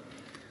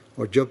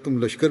 اور جب تم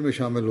لشکر میں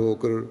شامل ہو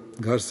کر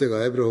گھر سے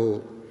غائب رہو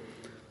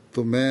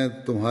تو میں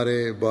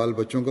تمہارے بال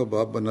بچوں کا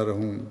باپ بنا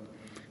رہوں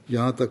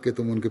یہاں تک کہ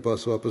تم ان کے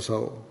پاس واپس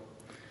آؤ۔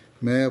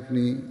 میں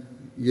اپنی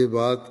یہ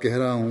بات کہہ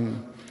رہا ہوں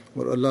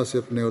اور اللہ سے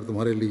اپنے اور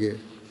تمہارے لیے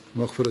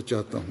مغفرت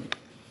چاہتا ہوں۔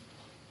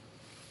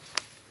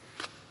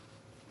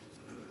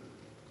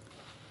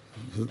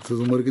 حضرت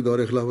عمر کی دور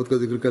خلافت کا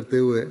ذکر کرتے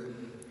ہوئے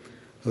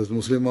حضرت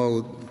مسلم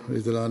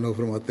رضی اللہ عنہ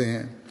فرماتے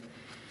ہیں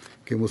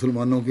کہ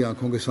مسلمانوں کی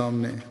آنکھوں کے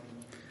سامنے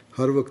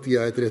ہر وقت یہ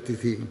آیت رہتی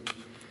تھی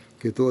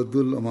کہ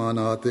تؤدوا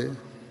الامانات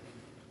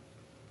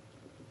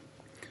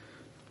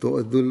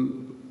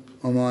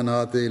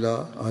الی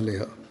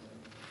اہلہا،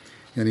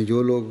 یعنی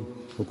جو لوگ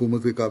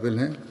حکومت کے قابل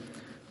ہیں،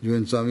 جو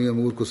انسانی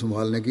امور کو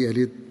سنبھالنے کی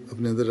اہلیت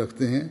اپنے اندر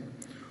رکھتے ہیں،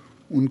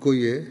 ان کو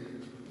یہ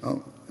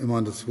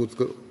امانت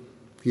سپرد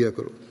کیا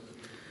کرو۔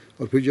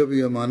 اور پھر جب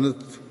یہ امانت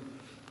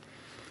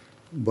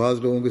بعض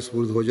لوگوں کے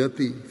سپرد ہو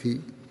جاتی تھی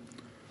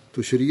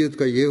تو شریعت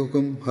کا یہ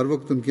حکم ہر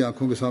وقت ان کی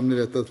آنکھوں کے سامنے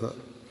رہتا تھا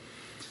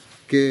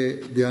کہ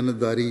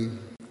دیانتداری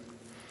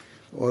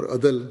اور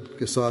عدل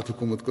کے ساتھ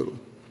حکومت کرو،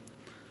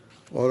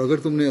 اور اگر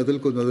تم نے عدل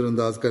کو نظر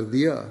انداز کر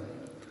دیا،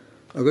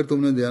 اگر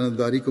تم نے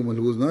دیانتداری کو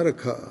ملحوظ نہ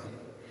رکھا،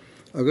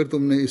 اگر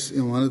تم نے اس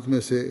امانت میں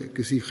سے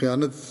کسی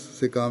خیانت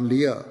سے کام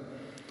لیا،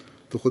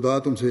 تو خدا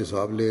تم سے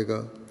حساب لے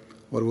گا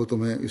اور وہ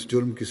تمہیں اس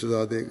جرم کی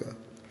سزا دے گا۔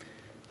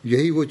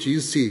 یہی وہ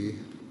چیز تھی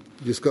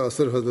جس کا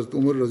اثر حضرت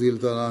عمر رضی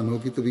اللہ تعالیٰ عنہ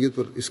کی طبیعت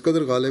پر اس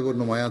قدر غالب اور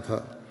نمایاں تھا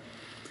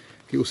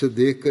کہ اسے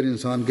دیکھ کر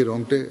انسان کے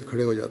رونگٹے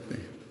کھڑے ہو جاتے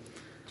ہیں۔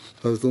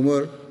 حضرت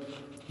عمر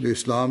جو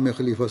اسلام میں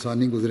خلیفہ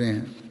ثانی گزرے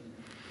ہیں،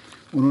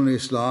 انہوں نے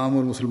اسلام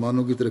اور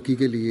مسلمانوں کی ترقی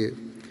کے لیے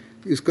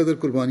اس قدر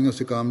قربانیوں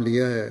سے کام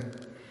لیا ہے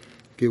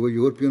کہ وہ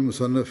یورپین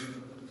مصنف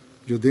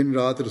جو دن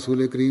رات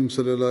رسول کریم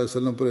صلی اللہ علیہ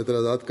وسلم پر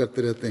اعتراضات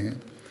کرتے رہتے ہیں،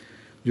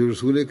 جو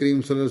رسول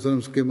کریم صلی اللہ علیہ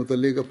وسلم کے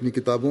متعلق اپنی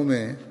کتابوں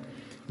میں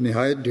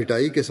نہایت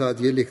ڈھٹائی کے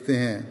ساتھ یہ لکھتے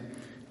ہیں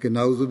کہ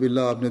نعوذ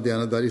باللہ آپ نے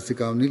دیانتداری سے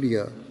کام نہیں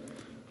لیا،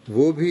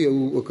 وہ بھی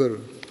ابو بکر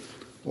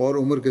اور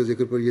عمر کے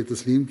ذکر پر یہ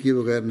تسلیم کیے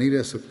بغیر نہیں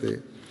رہ سکتے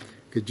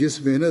کہ جس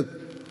محنت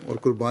اور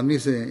قربانی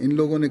سے ان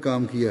لوگوں نے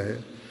کام کیا ہے،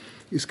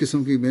 اس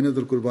قسم کی محنت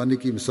اور قربانی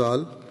کی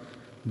مثال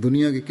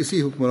دنیا کے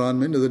کسی حکمران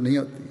میں نظر نہیں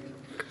آتی۔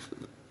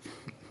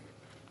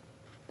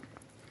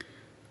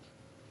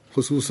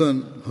 خصوصاً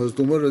حضرت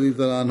عمر رضی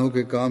اللہ عنہ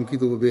کے کام کی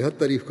تو وہ بے حد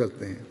تعریف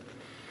کرتے ہیں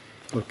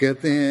اور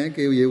کہتے ہیں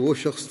کہ یہ وہ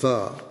شخص تھا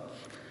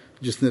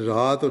جس نے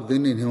رات اور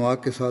دن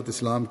انہماک کے ساتھ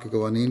اسلام کے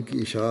قوانین کی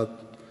اشاعت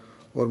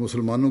اور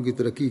مسلمانوں کی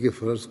ترقی کے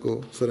فرض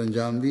کو سر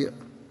انجام دیا۔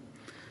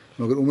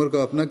 مگر عمر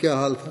کا اپنا کیا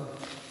حال تھا؟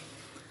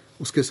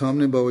 اس کے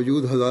سامنے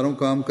باوجود ہزاروں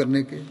کام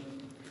کرنے کے،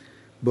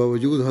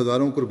 باوجود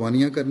ہزاروں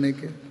قربانیاں کرنے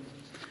کے،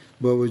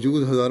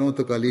 باوجود ہزاروں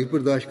تکالیف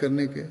برداشت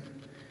کرنے کے،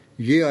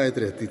 یہ آیت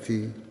رہتی تھی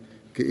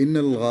کہ ان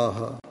اللہ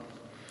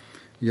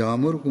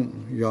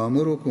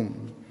یامرکم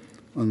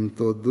ان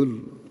تؤدوا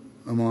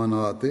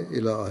الامانات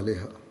الی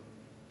اہلہا،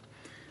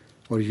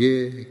 اور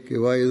یہ کہ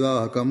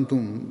وَإِذَا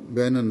حَكَمْتُم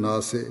بَيْنَ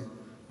النَّاسِ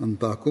أَن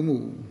تَحْكُمُوا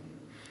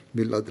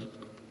بِالْعَدْلِ،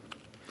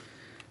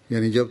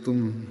 یعنی جب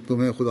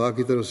تمہیں خدا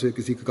کی طرف سے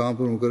کسی کام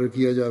پر مقرر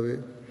کیا جاوے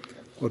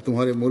اور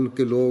تمہارے ملک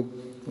کے لوگ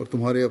اور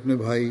تمہارے اپنے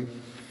بھائی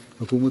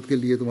حکومت کے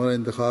لیے تمہارا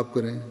انتخاب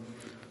کریں،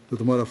 تو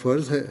تمہارا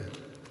فرض ہے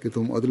کہ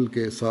تم عدل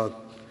کے ساتھ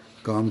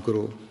کام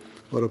کرو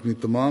اور اپنی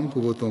تمام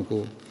قوتوں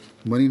کو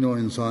بنی نوع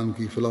انسان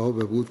کی فلاح و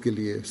بہبود کے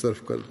لیے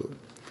صرف کر دو۔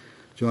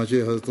 چنانچہ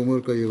حضرت عمر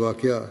کا یہ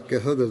واقعہ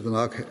کیسا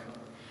دردناک ہے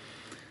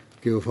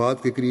کہ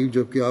وفات کے قریب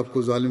جب کہ آپ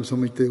کو ظالم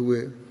سمجھتے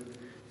ہوئے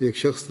ایک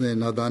شخص نے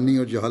نادانی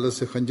اور جہالت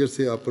سے خنجر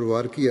سے آپ پر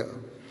وار کیا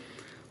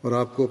اور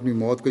آپ کو اپنی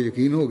موت کا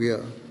یقین ہو گیا،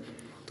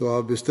 تو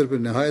آپ بستر پر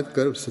نہایت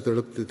کرب سے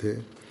تڑپتے تھے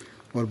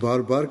اور بار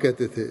بار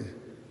کہتے تھے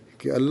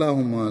کہ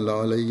اللہم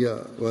لا علیہ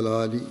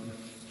ولا علی،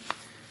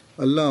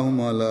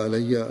 اللہم لا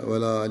علیہ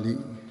ولا علی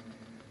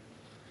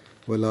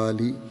ولا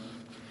علی،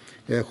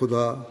 اے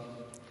خدا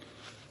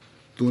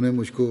تو نے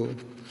مجھ کو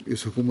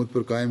اس حکومت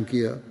پر قائم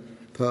کیا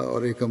تھا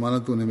اور ایک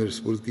امانت تو نے میرے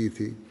سپرد کی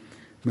تھی،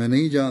 میں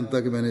نہیں جانتا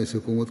کہ میں نے اس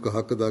حکومت کا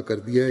حق ادا کر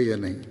دیا ہے یا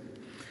نہیں۔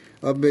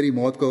 اب میری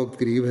موت کا وقت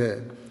قریب ہے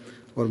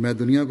اور میں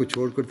دنیا کو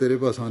چھوڑ کر تیرے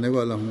پاس آنے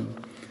والا ہوں۔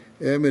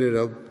 اے میرے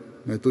رب،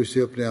 میں تجھ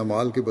سے اپنے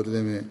اعمال کے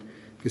بدلے میں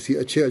کسی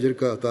اچھے اجر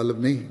کا طالب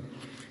نہیں،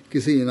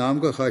 کسی انعام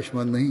کا خواہش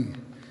مند نہیں،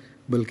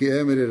 بلکہ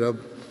اے میرے رب،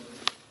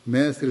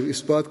 میں صرف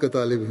اس بات کا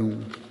طالب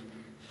ہوں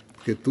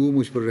کہ تو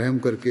مجھ پر رحم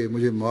کر کے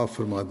مجھے معاف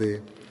فرما دے،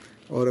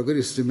 اور اگر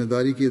اس ذمہ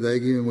داری کی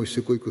ادائیگی میں مجھ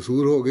سے کوئی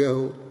قصور ہو گیا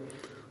ہو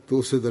تو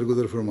اس سے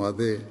درگزر فرما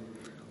دے۔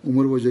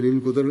 عمر وہ جلیل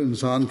القدر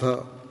انسان تھا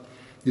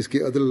جس کے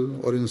عدل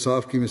اور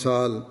انصاف کی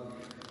مثال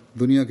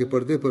دنیا کے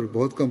پردے پر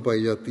بہت کم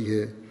پائی جاتی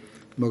ہے،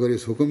 مگر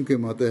اس حکم کے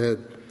ماتحت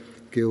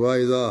کہ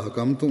وَإِذَا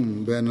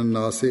حَكَمْتُم بَيْنَ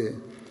النَّاسِ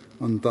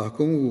أَن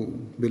تَحْكُمُوا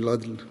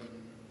بِالْعَدْلِ،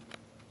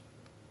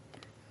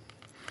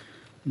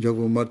 جب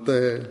وہ مرتا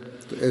ہے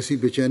تو ایسی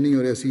بے چینی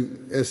اور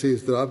ایسے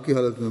اضطراب کی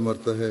حالت میں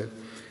مرتا ہے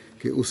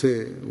کہ اسے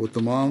وہ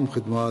تمام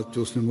خدمات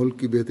جو اس نے ملک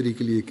کی بہتری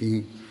کے لیے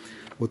کیں،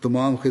 وہ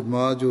تمام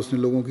خدمات جو اس نے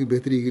لوگوں کی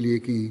بہتری کے لیے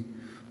کیں،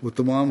 وہ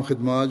تمام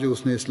خدمات جو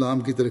اس نے اسلام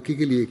کی ترقی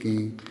کے لیے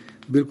کیں،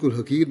 بالکل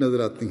حقیر نظر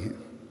آتی ہیں۔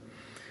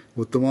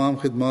 وہ تمام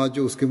خدمات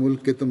جو اس کے ملک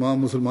کے تمام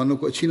مسلمانوں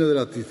کو اچھی نظر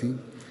آتی تھیں،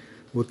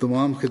 وہ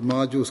تمام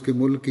خدمات جو اس کے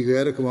ملک کی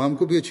غیر اقوام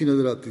کو بھی اچھی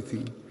نظر آتی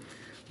تھیں،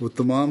 وہ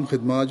تمام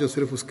خدمات جو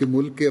صرف اس کے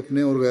ملک کے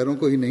اپنے اور غیروں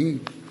کو ہی نہیں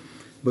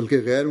بلکہ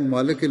غیر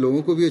ممالک کے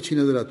لوگوں کو بھی اچھی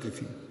نظر آتی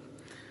تھیں،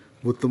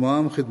 وہ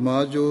تمام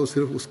خدمات جو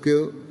صرف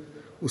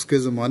اس کے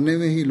زمانے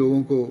میں ہی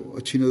لوگوں کو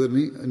اچھی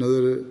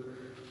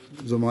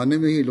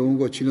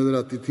نظر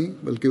آتی تھیں،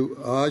 بلکہ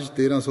آج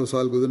 1300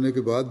 سال گزرنے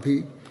کے بعد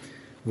بھی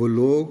وہ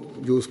لوگ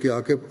جو اس کے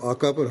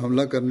آقا پر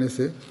حملہ کرنے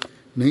سے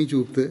نہیں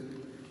چوکتے،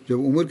 جب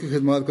عمر کی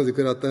خدمات کا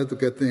ذکر آتا ہے تو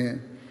کہتے ہیں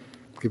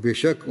کہ بے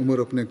شک عمر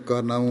اپنے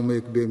کارناموں میں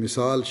ایک بے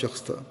مثال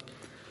شخص تھا۔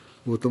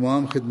 وہ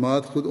تمام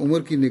خدمات خود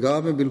عمر کی نگاہ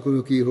میں بالکل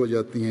حقیر ہو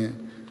جاتی ہیں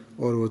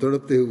اور وہ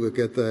تڑپتے ہوئے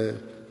کہتا ہے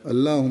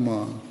اللہم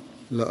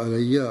لا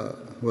علیہ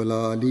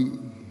ولا علی،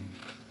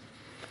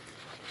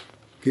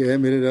 کہ اے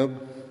میرے رب،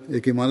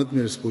 ایک امانت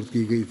میرے سپرد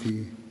کی گئی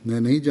تھی، میں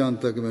نہیں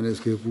جانتا کہ میں نے اس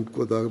کے حقوق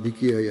کو ادا بھی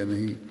کیا ہے یا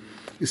نہیں،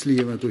 اس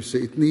لیے میں تجھ سے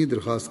اتنی ہی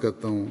درخواست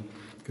کرتا ہوں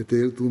کہ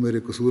تو میرے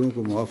قصوروں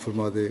کو معاف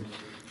فرما دے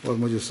اور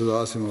مجھے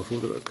سزا سے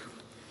محفوظ رکھ۔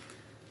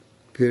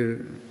 پھر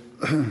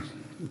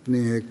اپنی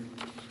ایک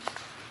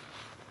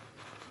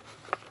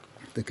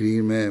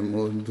تقریر میں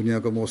دنیا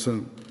کا موسم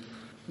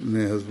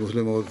میں حضرت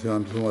مسلم موعود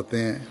فرماتے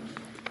ہیں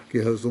کہ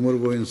حضرت عمر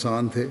وہ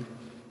انسان تھے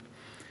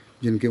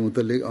جن کے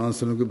متعلق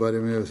آنسروں کے بارے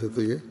میں ویسے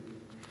تو یہ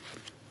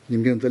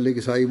جن کے متعلق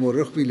عیسائی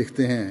مورخ بھی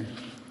لکھتے ہیں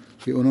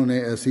کہ انہوں نے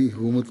ایسی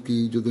حکومت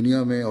کی جو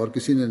دنیا میں اور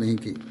کسی نے نہیں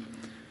کی۔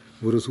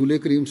 وہ رسول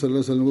کریم صلی اللہ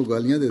علیہ وسلم کو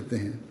گالیاں دیتے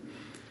ہیں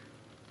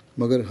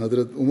مگر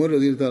حضرت عمر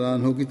رضی اللہ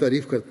عنہ کی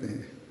تعریف کرتے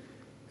ہیں۔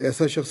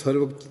 ایسا شخص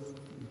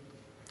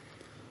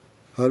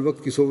ہر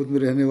وقت کی صحبت میں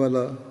رہنے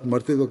والا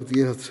مرتے وقت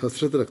یہ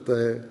حسرت رکھتا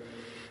ہے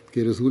کہ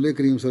رسول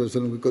کریم صلی اللہ علیہ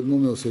وسلم کے قدموں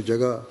میں اسے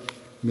جگہ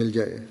مل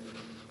جائے۔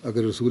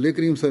 اگر رسول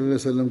کریم صلی اللہ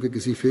علیہ وسلم کے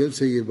کسی فعل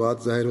سے یہ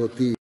بات ظاہر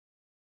ہوتی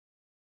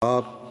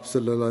آپ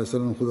صلی اللہ علیہ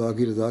وسلم خدا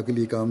کی رضا کے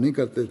لیے کام نہیں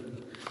کرتے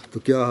تو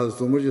کیا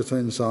حضرت عمر جیسا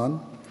انسان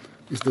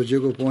اس درجے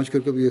کو پہنچ کر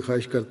کبھی یہ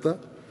خواہش کرتا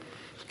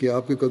کہ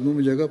آپ کے قدموں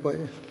میں جگہ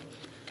پائے؟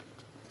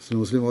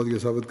 مسلم موعود یہ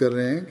ثابت کر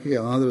رہے ہیں کہ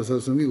حضرت صلی اللہ علیہ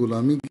وسلم کی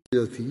غلامی کی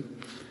وجہ تھی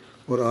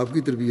اور آپ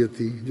کی تربیت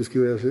تھی جس کی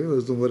وجہ سے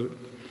حضرت عمر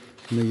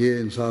میں یہ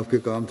انصاف کے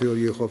کام تھے اور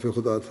یہ خوف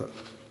خدا تھا۔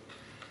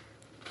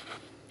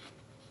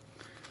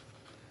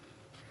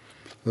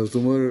 حضرت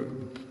عمر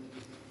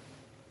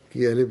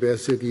کی اہل بیت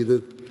سے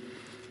عقیدت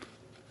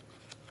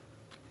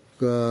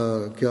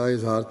کا کیا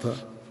اظہار تھا،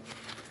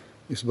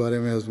 اس بارے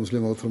میں حضرت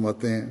مسلم موعود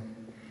فرماتے ہیں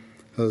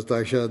حضرت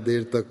عائشہ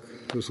دیر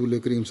تک رسول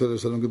کریم صلی اللہ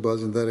علیہ وسلم کے بعد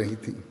زندہ رہی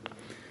تھیں۔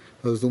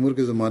 حضرت عمر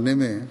کے زمانے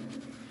میں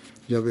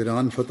جب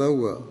ایران فتح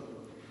ہوا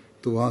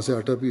تو وہاں سے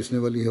آٹا پیسنے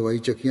والی ہوائی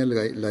چکیاں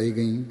لائی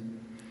گئیں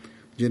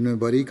جن میں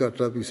باریک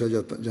آٹا پیسا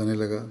جانے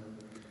لگا۔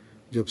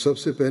 جب سب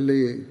سے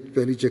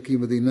پہلی چکی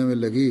مدینہ میں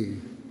لگی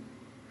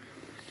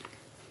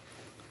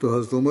تو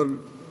حضرت عمر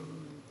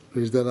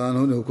رضی اللہ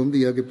عنہ نے حکم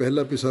دیا کہ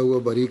پہلا پسا ہوا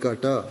باریک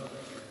آٹا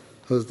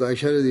حضرت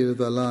عائشہ رضی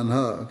اللہ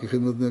عنہ کی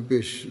خدمت میں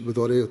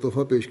بطور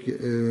تحفہ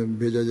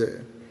بھیجا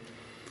جائے۔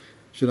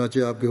 چنانچہ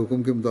آپ کے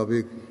حکم کے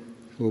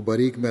مطابق وہ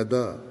باریک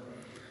میدا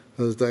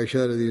حضرت عائشہ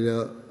رضی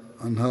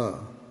اللہ عنہ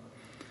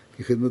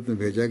کی خدمت میں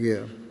بھیجا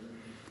گیا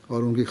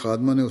اور ان کی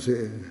خادمہ نے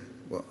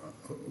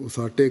اس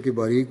آٹے کے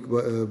باریک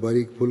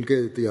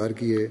پھلکے تیار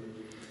کیے۔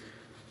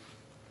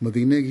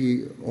 مدینہ کی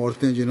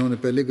عورتیں جنہوں نے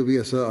پہلے کبھی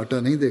ایسا آٹا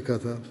نہیں دیکھا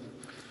تھا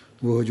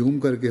وہ ہجوم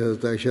کر کے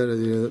حضرت عائشہ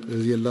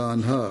رضی اللہ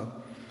عنہ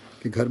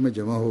کے گھر میں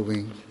جمع ہو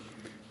گئیں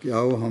کہ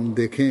آؤ ہم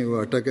دیکھیں وہ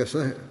آٹا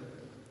کیسا ہے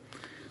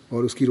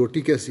اور اس کی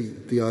روٹی کیسی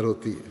تیار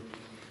ہوتی ہے۔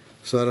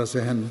 سارا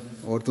صحن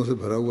عورتوں سے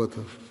بھرا ہوا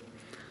تھا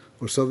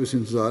اور سب اس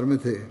انتظار میں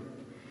تھے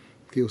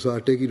کہ اس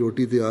آٹے کی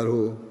روٹی تیار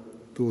ہو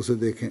تو اسے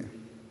دیکھیں۔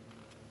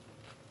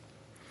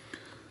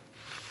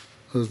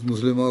 حضرت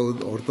مسلم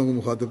موعود عورتوں کو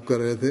مخاطب کر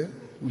رہے تھے،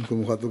 ان کو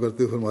مخاطب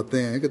کرتے ہوئے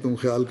فرماتے ہیں کہ تم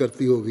خیال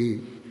کرتی ہوگی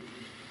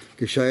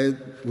کہ شاید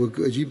وہ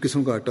عجیب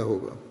قسم کا آٹا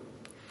ہوگا۔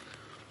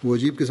 وہ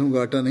عجیب قسم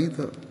کا آٹا نہیں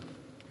تھا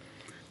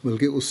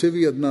بلکہ اس سے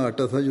بھی ادنا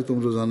آٹا تھا جو تم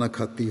روزانہ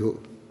کھاتی ہو،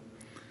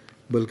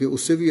 بلکہ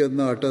اس سے بھی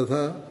ادنا آٹا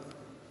تھا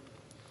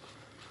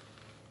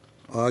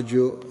آج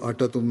جو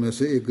آٹا تم میں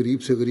سے ایک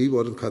غریب سے غریب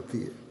عورت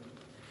کھاتی ہے،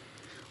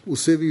 اس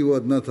سے بھی وہ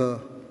ادنا تھا۔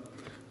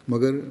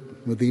 مگر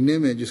مدینے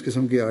میں جس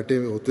قسم کے آٹے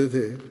ہوتے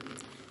تھے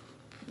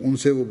ان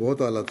سے وہ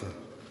بہت اعلیٰ تھا۔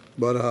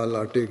 بہرحال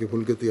آٹے کے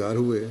پھلکے تیار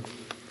ہوئے،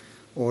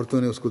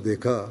 عورتوں نے اس کو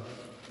دیکھا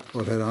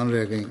اور حیران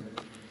رہ گئیں۔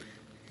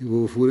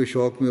 وہ پورے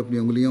شوق میں اپنی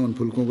انگلیاں ان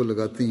پھلکوں کو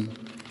لگاتیں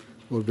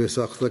اور بے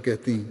ساختہ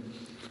کہتیں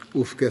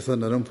اف کیسا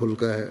نرم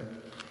پھلکا ہے،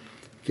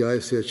 کیا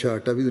اس سے اچھا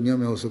آٹا بھی دنیا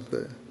میں ہو سکتا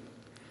ہے۔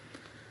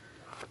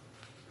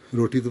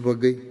 روٹی تو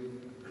پک گئی،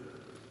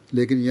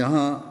 لیکن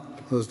یہاں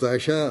حضرت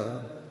عائشہ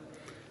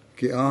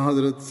کہ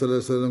حضرت صلی اللہ علیہ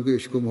وسلم کے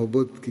عشق و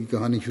محبت کی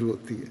کہانی شروع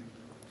ہوتی ہے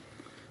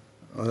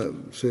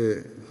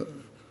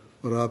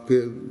اور آپ کے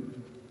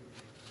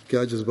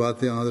کیا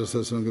جذبات ہیں حضرت صلی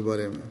اللہ علیہ وسلم کے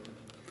بارے میں۔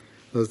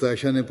 حضرت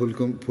عائشہ نے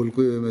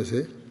پھلکے میں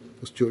سے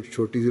اس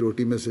چھوٹی سی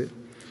روٹی میں سے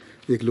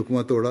ایک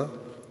لقمہ توڑا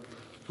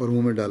اور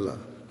منہ میں ڈالا۔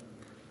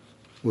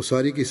 وہ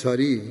ساری کی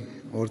ساری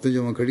عورتیں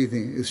جو وہاں کھڑی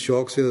تھیں اس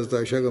شوق سے حضرت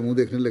عائشہ کا منہ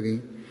دیکھنے لگیں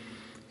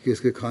کہ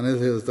اس کے کھانے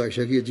سے حضرت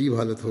عائشہ کی عجیب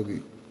حالت ہوگی۔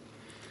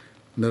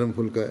 نرم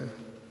پھلکا ہے،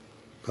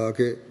 کھا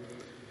کے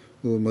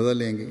وہ مزہ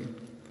لیں گی،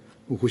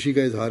 وہ خوشی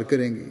کا اظہار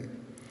کریں گی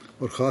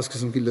اور خاص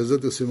قسم کی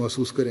لذت اس سے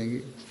محسوس کریں گی۔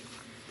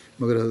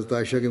 مگر حضرت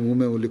عائشہ کے منہ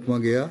میں وہ لقمہ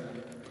گیا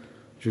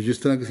جو جس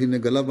طرح کسی نے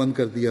گلا بند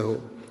کر دیا ہو،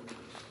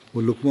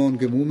 وہ لقمہ ان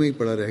کے منہ میں ہی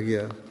پڑا رہ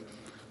گیا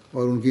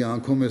اور ان کی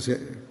آنکھوں میں سے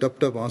ٹپ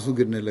ٹپ آنسو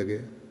گرنے لگے۔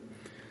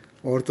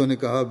 عورتوں نے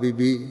کہا بی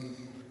بی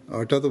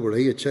آٹا تو بڑا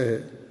ہی اچھا ہے،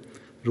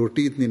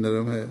 روٹی اتنی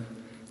نرم ہے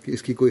کہ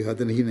اس کی کوئی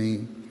حد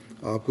نہیں،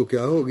 آپ کو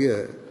کیا ہو گیا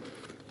ہے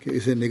کہ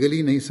اسے نگل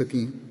ہی نہیں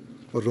سکیں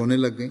اور رونے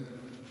لگ گئیں؟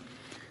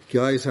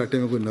 کیا اس آٹے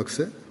میں کوئی نقص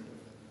ہے؟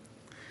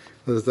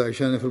 حضرت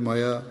عائشہ نے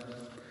فرمایا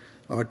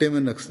آٹے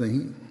میں نقص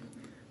نہیں،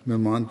 میں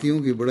مانتی ہوں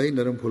کہ بڑا ہی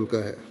نرم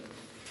پھلکا ہے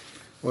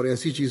اور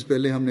ایسی چیز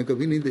پہلے ہم نے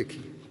کبھی نہیں دیکھی،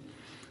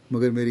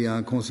 مگر میری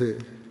آنکھوں سے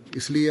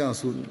اس لیے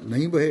آنسو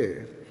نہیں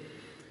بہے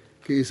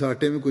کہ اس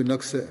آٹے میں کوئی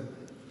نقص ہے،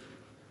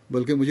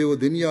 بلکہ مجھے وہ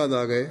دن یاد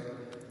آ گئے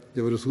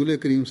جب رسول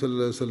کریم صلی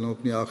اللہ علیہ وسلم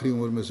اپنی آخری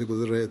عمر میں سے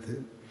گزر رہے تھے۔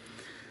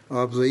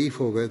 آپ ضعیف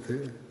ہو گئے تھے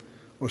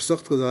اور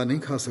سخت غذا نہیں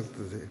کھا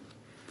سکتے تھے،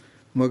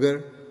 مگر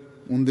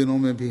ان دنوں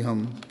میں بھی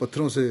ہم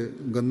پتھروں سے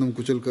گندم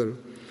کچل کر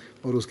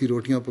اور اس کی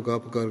روٹیاں پکا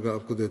کر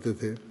آپ کو دیتے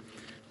تھے۔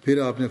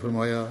 پھر آپ نے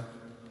فرمایا،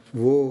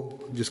 وہ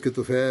جس کے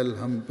طفیل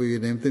ہم کو یہ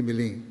نعمتیں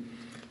ملیں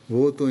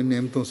وہ تو ان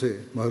نعمتوں سے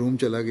محروم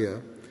چلا گیا،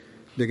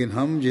 لیکن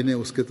ہم جنہیں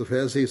اس کے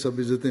طفیل سے یہ سب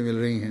عزتیں مل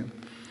رہی ہیں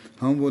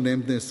ہم وہ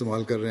نعمتیں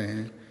استعمال کر رہے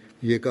ہیں۔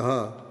 یہ کہا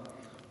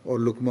اور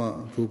لقمہ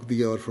پھونک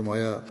دیا اور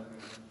فرمایا،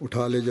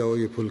 اٹھا لے جاؤ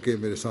یہ پھلکے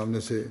میرے سامنے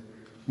سے،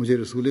 مجھے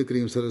رسول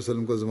کریم صلی اللہ علیہ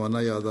وسلم کا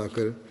زمانہ یاد آ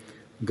کر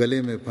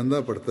گلے میں پھندا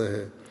پڑتا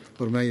ہے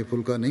اور میں یہ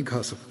پھلکا نہیں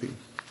کھا سکتی۔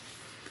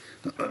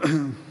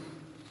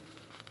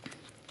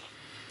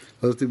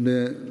 حضرت ابن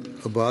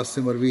عباس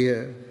سے مروی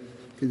ہے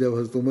کہ جب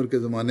حضرت عمر کے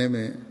زمانے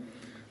میں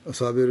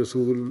اصحاب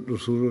رسول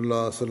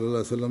اللہ صلی اللہ علیہ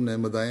وسلم نے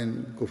مدائن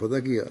کو فتح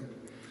کیا،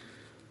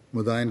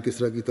 مدائن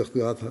کسرا کی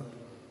تختگاہ تھا،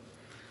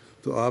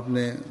 تو آپ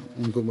نے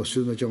ان کو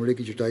مسجد میں چمڑے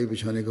کی چٹائی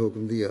بچھانے کا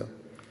حکم دیا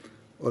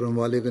اور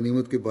اموال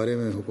غنیمت کے بارے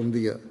میں حکم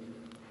دیا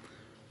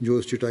جو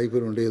اس چٹائی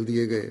پر انڈیل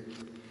دیے گئے۔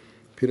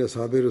 پھر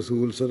اصحاب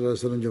رسول صلی اللہ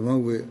علیہ وسلم جمع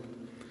ہوئے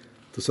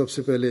تو سب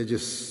سے پہلے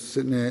جس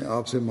نے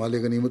آپ سے مال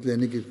غنیمت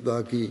لینے کی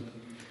ابتدا کی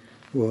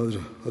وہ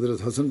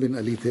حضرت حسن بن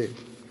علی تھے۔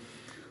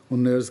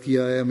 انہوں نے عرض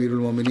کیا، اے امیر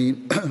المومنین،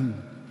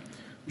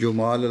 جو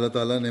مال اللہ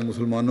تعالیٰ نے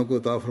مسلمانوں کو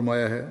عطا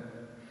فرمایا ہے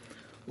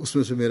اس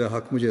میں سے میرا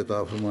حق مجھے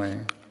عطا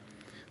فرمائیں۔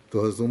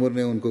 تو حضرت عمر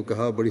نے ان کو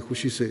کہا بڑی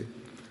خوشی سے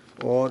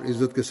اور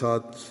عزت کے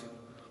ساتھ،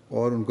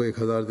 اور ان کو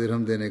 1000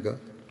 درہم دینے کا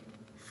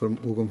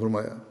حکم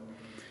فرمایا۔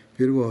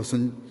 پھر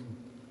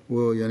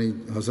وہ یعنی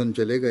حسن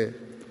چلے گئے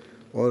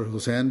اور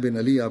حسین بن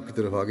علی آپ کی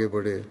طرف آگے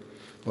بڑھے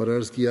اور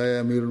عرض کیا، اے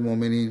امیر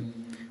المومنین،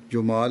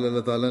 جو مال اللہ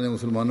تعالیٰ نے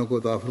مسلمانوں کو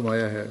عطا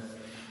فرمایا ہے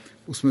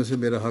اس میں سے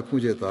میرا حق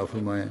مجھے عطا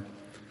فرمائیں۔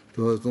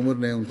 تو حضرت عمر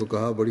نے ان کو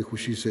کہا بڑی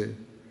خوشی سے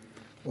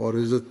اور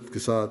عزت کے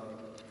ساتھ،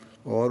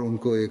 اور ان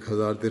کو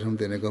 1000 درہم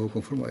دینے کا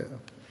حکم فرمایا۔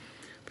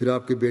 پھر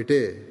آپ کے بیٹے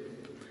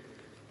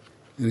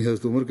یعنی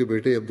حضرت عمر کے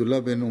بیٹے عبداللہ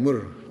بن عمر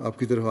آپ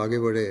کی طرف آگے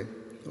بڑھے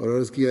اور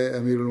عرض کیا، اے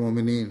امیر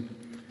المومنین،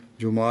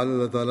 جو مال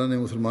اللہ تعالیٰ نے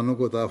مسلمانوں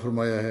کو عطا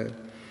فرمایا ہے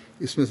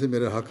اس میں سے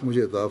میرا حق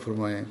مجھے عطا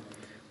فرمائیں۔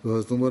 تو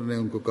حضرت عمر نے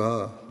ان کو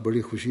کہا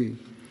بڑی خوشی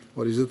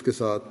اور عزت کے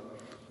ساتھ،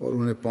 اور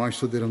انہیں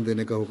 500 درہم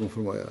دینے کا حکم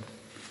فرمایا۔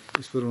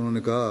 اس پر انہوں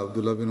نے کہا،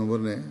 عبداللہ بن عمر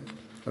نے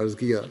عرض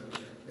کیا،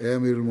 اے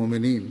امیر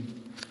المومنین،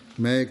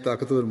 میں ایک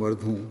طاقتور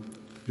مرد ہوں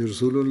جو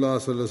رسول اللہ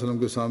صلی اللہ علیہ وسلم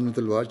کے سامنے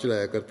تلوار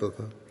چلایا کرتا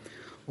تھا،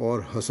 اور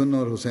حسن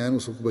اور حسین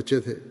اس وقت بچے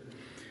تھے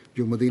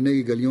جو مدینہ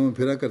کی گلیوں میں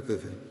پھرا کرتے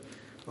تھے۔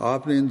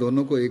 آپ نے ان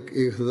دونوں کو ایک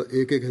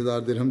 1000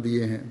 درہم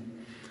دیے ہیں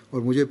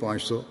اور مجھے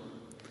 500۔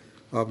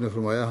 آپ نے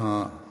فرمایا،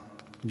 ہاں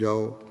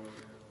جاؤ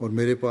اور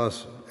میرے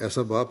پاس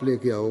ایسا باپ لے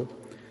کے آؤ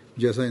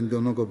جیسا ان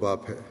دونوں کا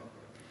باپ ہے،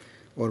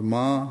 اور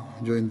ماں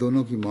جو ان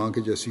دونوں کی ماں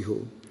کے جیسی ہو،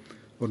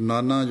 اور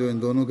نانا جو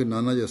ان دونوں کے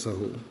نانا جیسا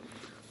ہو،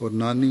 اور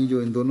نانی جو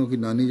ان دونوں کی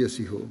نانی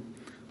جیسی ہو،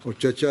 اور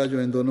چچا جو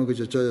ان دونوں کے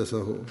چچا جیسا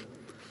ہو،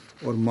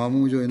 اور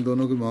ماموں جو ان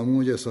دونوں کے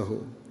ماموں جیسا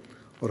ہو،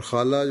 اور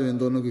خالہ جو ان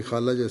دونوں کی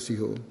خالہ جیسی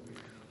ہو،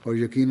 اور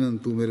یقیناً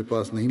تو میرے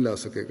پاس نہیں لا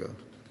سکے گا۔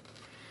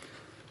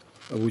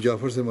 ابو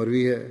جعفر سے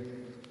مروی ہے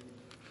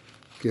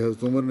کہ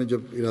حضرت عمر نے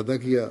جب ارادہ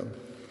کیا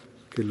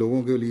کہ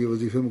لوگوں کے لیے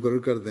وظیفے مقرر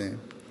کر دیں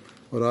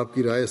اور آپ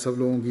کی رائے سب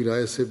لوگوں کی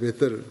رائے سے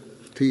بہتر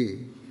تھی،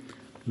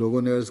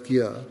 لوگوں نے عرض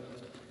کیا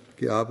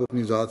کہ آپ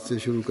اپنی ذات سے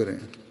شروع کریں۔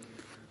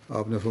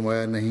 آپ نے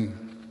فرمایا نہیں،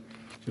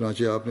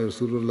 چنانچہ آپ نے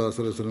رسول اللہ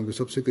صلی اللہ علیہ وسلم کے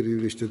سب سے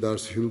قریبی رشتہ دار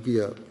سے شروع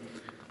کیا۔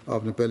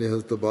 آپ نے پہلے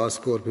حضرت عباس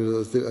کو اور پھر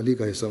حضرت علی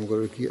کا حصہ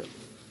مقرر کیا۔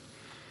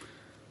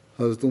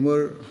 حضرت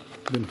عمر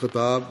بن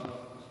خطاب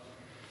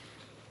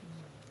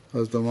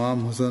حضرت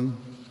امام حسن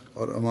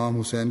اور امام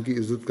حسین کی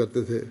عزت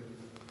کرتے تھے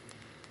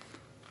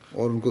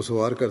اور ان کو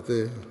سوار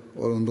کرتے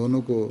اور ان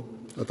دونوں کو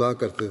عطا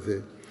کرتے تھے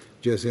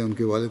جیسے ان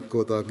کے والد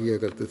کو عطا کیا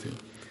کرتے تھے۔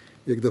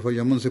 ایک دفعہ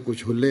یمن سے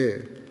کچھ حلے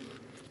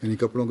یعنی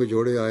کپڑوں کے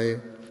جوڑے آئے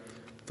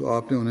تو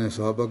آپ نے انہیں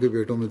صحابہ کے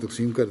بیٹوں میں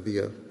تقسیم کر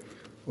دیا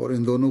اور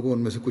ان دونوں کو ان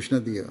میں سے کچھ نہ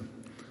دیا،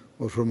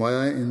 اور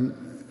فرمایا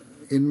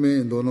ان میں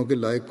ان دونوں کے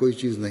لائق کوئی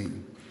چیز نہیں۔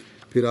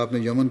 پھر آپ نے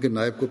یمن کے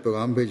نائب کو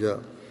پیغام بھیجا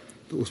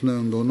تو اس نے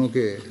ان دونوں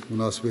کے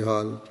مناسب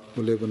حال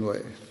حلے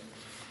بنوائے۔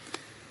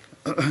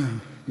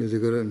 یہ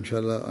ذکر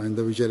انشاءاللہ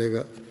آئندہ بھی چلے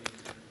گا۔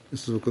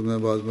 اس وقت میں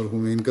بعض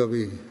مرحومین کا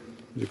بھی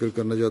ذکر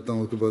کرنا چاہتا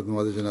ہوں، اس کے بعد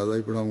نماز جنازہ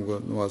ہی پڑھاؤں گا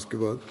نماز کے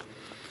بعد۔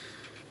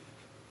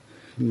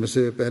 ان میں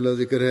سے پہلا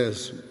ذکر ہے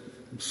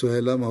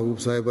سہیلہ محبوب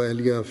صاحبہ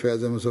اہلیہ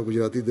فیض احمد صاحب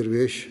گجراتی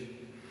درویش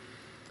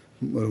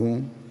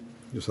مرحوم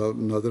جو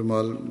صاحب نادر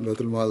مال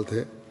بیت المال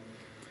تھے۔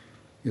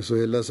 یہ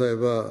سہیلہ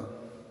صاحبہ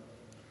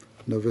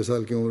 90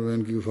 سال کی عمر میں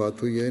ان کی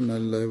وفات ہوئی ہے۔ انا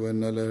للہ و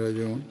انا الیہ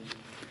راجعون۔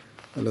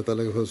 اللہ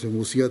تعالیٰ کے فضل سے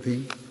موسیہ تھیں۔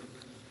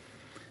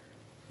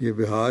 یہ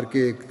بہار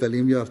کے ایک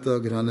تعلیم یافتہ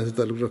گھرانے سے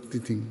تعلق رکھتی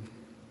تھیں۔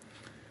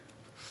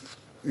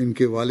 ان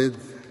کے والد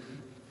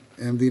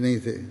احمدی نہیں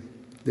تھے،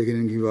 لیکن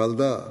ان کی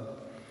والدہ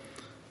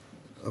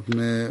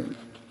اپنے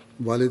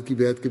والد کی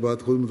بیعت کے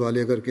بعد خود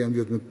مطالعہ کر کے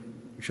احمدیت میں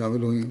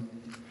شامل ہوئیں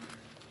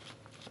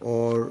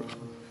اور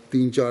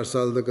 3-4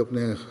 سال تک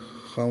اپنے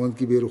خاوند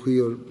کی بے رخی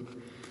اور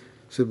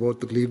سے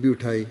بہت تکلیف بھی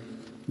اٹھائی،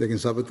 لیکن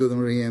ثابت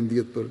قدم رہی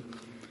احمدیت پر۔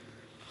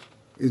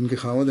 ان کے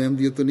خاوند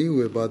احمدیت تو نہیں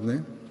ہوئے بعد میں،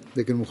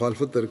 لیکن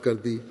مخالفت ترک کر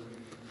دی،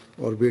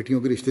 اور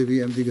بیٹیوں کے رشتے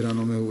بھی احمدی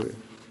گھرانوں میں ہوئے۔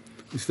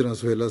 اس طرح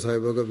سہیلہ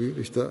صاحبہ کا بھی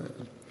رشتہ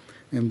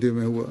احمدی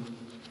میں ہوا۔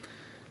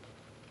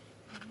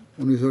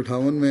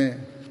 1958 میں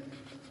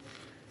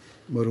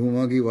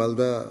مرحومہ کی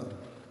والدہ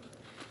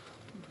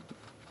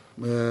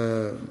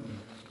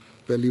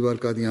پہلی بار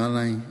قادیان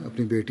آئیں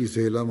اپنی بیٹی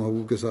سہیلہ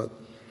محبوب کے ساتھ۔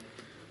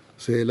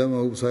 سہیلہ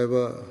محبوب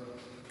صاحبہ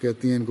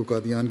کہتی ہیں ان کو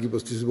قادیان کی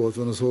بستی سے بہت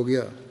ونس ہو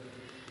گیا،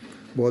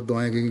 بہت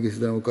دعائیں کی کہ کسی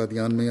طرح وہ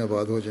قادیان میں ہی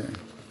آباد ہو جائیں۔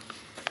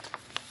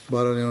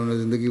 بہرحال انہوں نے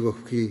زندگی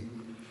وقف کی۔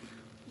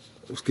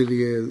 اس کے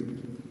لیے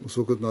اس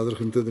وقت ناظر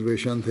خدمت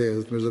درویشان تھے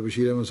حضرت مرزا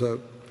بشیر احمد صاحب۔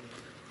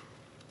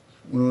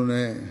 انہوں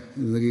نے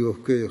زندگی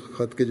وقف کے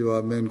خط کے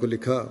جواب میں ان کو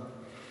لکھا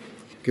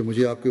کہ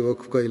مجھے آپ کے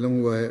وقف کا علم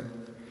ہوا ہے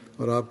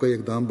اور آپ کا یہ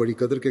اقدام بڑی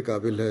قدر کے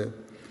قابل ہے۔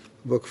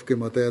 وقف کے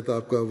ماتحت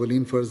آپ کا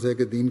اولین فرض ہے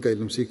کہ دین کا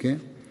علم سیکھیں،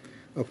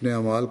 اپنے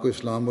اعمال کو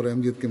اسلام اور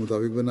احمدیت کے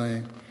مطابق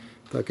بنائیں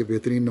تاکہ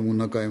بہترین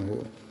نمونہ قائم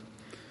ہو۔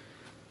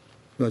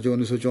 چنانچہ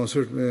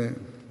 1964 میں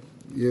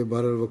یہ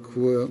بہرحال وقف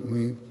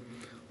ہوئیں۔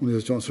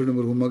 1964 میں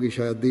مرحومہ کی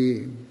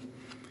شادی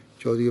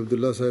چودھری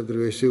عبداللہ صاحب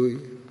درویش سے ہوئی،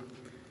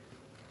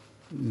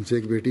 ان سے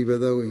ایک بیٹی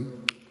پیدا ہوئی،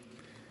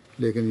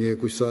 لیکن یہ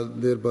کچھ سال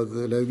دیر بعد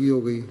علیحدگی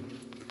ہو گئی۔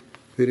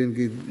 پھر ان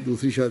کی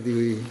دوسری شادی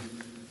ہوئی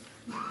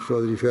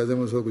چودھری فیض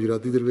احمد صاحب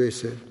گجراتی درویش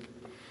سے،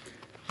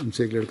 ان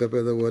سے ایک لڑکا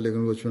پیدا ہوا لیکن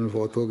وہ بچپن میں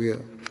فوت ہو گیا۔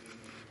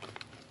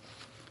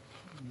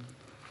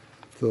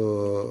 تو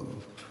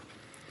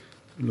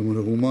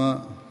مرحومہ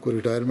کو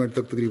ریٹائرمنٹ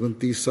تک تقریباً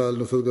 30 سال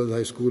نصرت گنج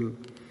ہائی اسکول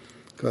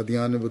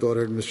قادیان میں بطور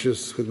ہیڈ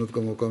مسٹریس خدمت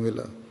کا موقع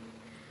ملا۔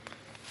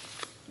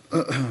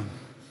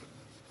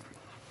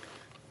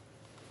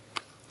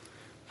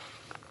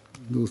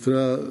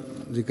 دوسرا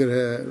ذکر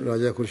ہے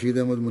راجہ خورشید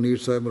احمد منیر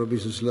صاحب مربی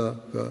سلسلہ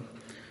کا،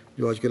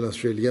 جو آج کل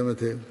آسٹریلیا میں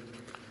تھے،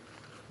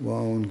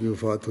 وہاں ان کی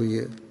وفات ہوئی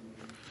ہے۔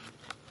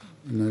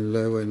 انا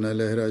للہ و انا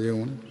الیہ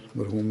راجعون۔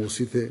 مرحوم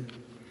موسی تھے۔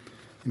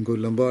 ان کو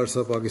لمبا عرصہ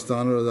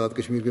پاکستان اور آزاد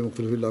کشمیر کے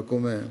مختلف علاقوں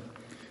میں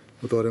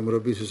بطور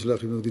مربی سلسلہ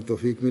خدمت کی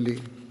توفیق ملی۔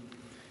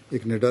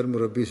 ایک نڈر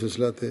مربی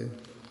سلسلہ تھے۔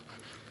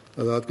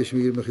 آزاد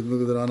کشمیر میں خدمت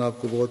کے دوران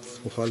آپ کو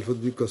بہت مخالفت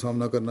بھی کا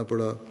سامنا کرنا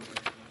پڑا۔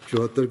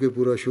 74 کے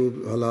پورا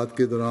شعب حالات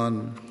کے دوران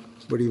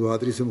بڑی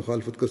بہادری سے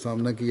مخالفت کا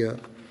سامنا کیا۔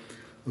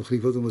 اور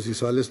خلیفۃ المسیح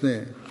ثالث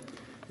نے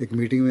ایک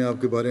میٹنگ میں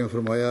آپ کے بارے میں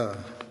فرمایا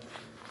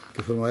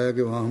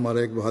کہ وہاں ہمارا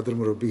ایک بہادر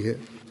مربی ہے،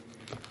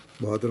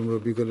 بہادر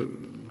مربی کا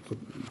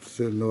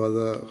سے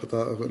نوازا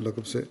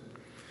لقب سے،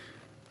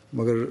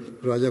 مگر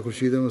راجہ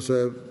خورشید احمد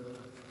صاحب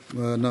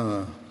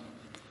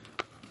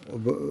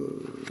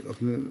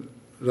اپنے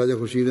راجہ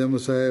خورشید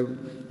احمد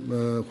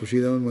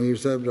منیر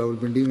صاحب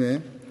راولپنڈی میں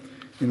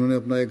انہوں نے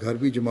اپنا ایک گھر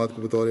بھی جماعت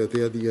کو بطور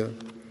عطیہ دیا،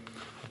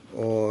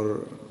 اور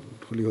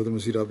خلیفۃ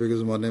المسیح رابع کے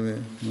زمانے میں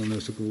انہوں نے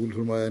اسے قبول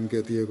فرمایا ان کے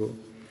عطیے کو۔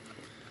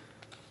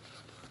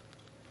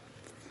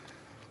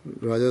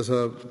 راجہ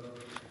صاحب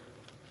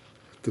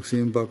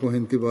تقسیم پاک و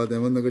ہند کے بعد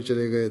احمد نگر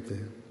چلے گئے تھے۔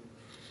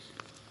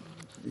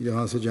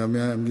 یہاں سے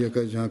جامعہ احمدیہ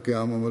کا جہاں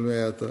قیام عمل میں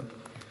آیا تھا،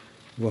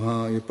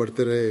 وہاں یہ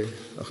پڑھتے رہے۔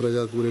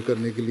 اخراجات پورے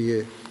کرنے کے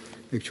لیے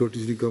ایک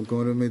چھوٹی سی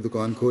کمرے میں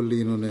دکان کھول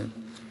لی انہوں نے۔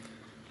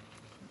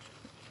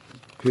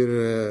 پھر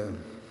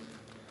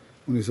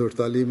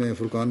 1948 میں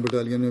فرقان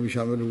بٹالین میں بھی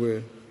شامل ہوئے۔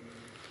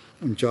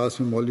 49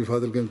 میں مولوی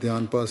فاضل کا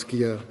امتحان پاس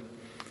کیا،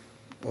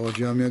 اور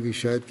جامعہ کی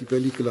شاید کی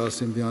پہلی کلاس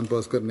سے امتحان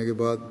پاس کرنے کے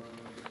بعد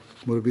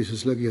مربی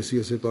سلسلہ کی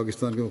حیثیت سے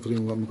پاکستان کے مختلف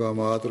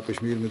مقامات اور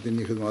کشمیر میں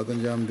دینی خدمات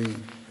انجام دیں۔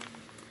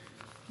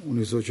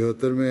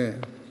 1974 میں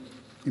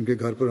ان کے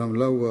گھر پر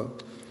حملہ ہوا،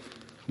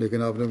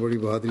 لیکن آپ نے بڑی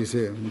بہادری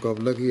سے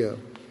مقابلہ کیا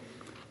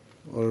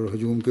اور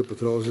ہجوم کے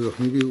پتھراؤ سے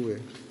زخمی بھی ہوئے،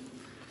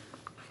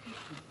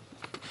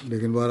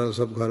 لیکن بہرحال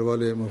سب گھر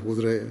والے محفوظ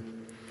رہے،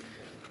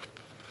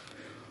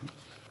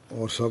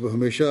 اور سب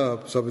ہمیشہ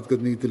آپ ثابت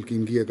قدمی کی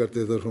تلقین کیا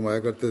کرتے تھے اور فرمایا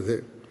کرتے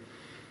تھے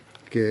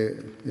کہ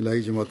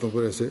الہی جماعتوں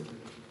پر ایسے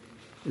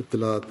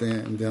اطلاع آتے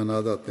ہیں،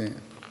 امتحانات آتے ہیں،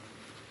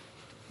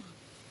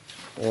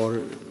 اور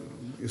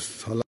اس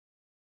حالات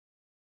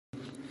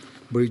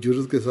بڑی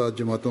جرات کے ساتھ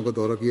جماعتوں کا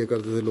دورہ کیا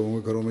کرتے تھے، لوگوں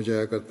کے گھروں میں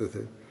جایا کرتے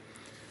تھے۔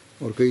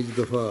 اور کئی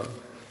دفعہ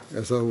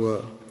ایسا ہوا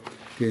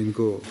کہ ان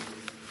کو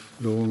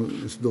لوگوں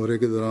اس دورے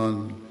کے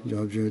دوران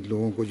جب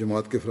لوگوں کو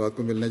جماعت کے افراد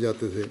کو ملنے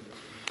جاتے تھے،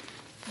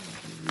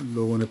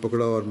 لوگوں نے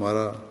پکڑا اور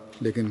مارا،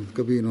 لیکن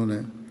کبھی انہوں نے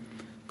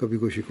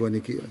کوئی شکوہ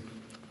نہیں کیا۔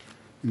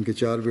 ان کے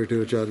 4 بیٹے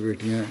اور 4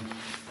 بیٹیاں ہیں۔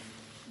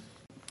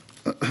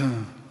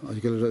 آج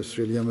کل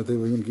آسٹریلیا میں تھے،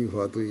 وہی ان کی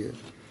وفات ہوئی ہے۔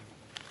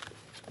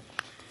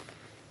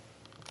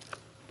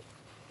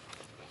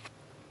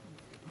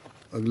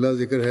 اگلا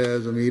ذکر ہے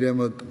ضمیر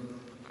احمد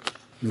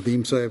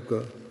ندیم صاحب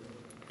کا،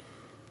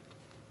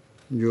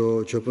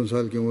 جو 56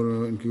 سال کی عمر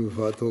میں ان کی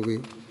وفات ہو گئی۔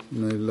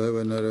 انا للہ و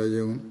انا الیہ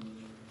راجعون۔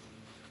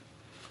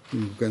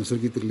 ان کو کینسر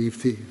کی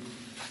تکلیف تھی۔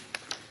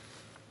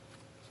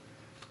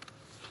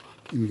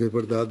 ان کے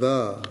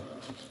پردادا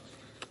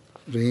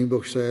رحیم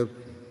بخش صاحب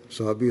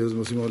صحابی حضرت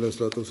مسیح علیہ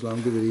الصلوۃ والسلام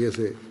کے ذریعے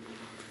سے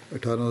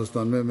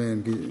 1897 میں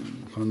ان کی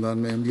خاندان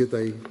میں احمدیت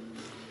آئی،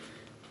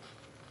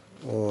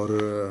 اور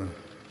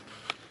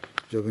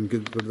جب ان کے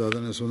پردادا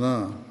نے سنا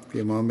کہ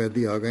امام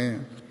مہدی آ گئے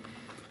ہیں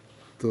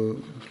تو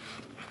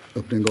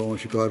اپنے گاؤں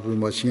شکارپور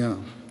ماچیاں،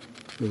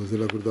 جو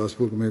ضلع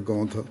گرداسپور میں ایک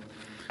گاؤں تھا،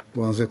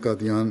 وہاں سے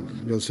قادیان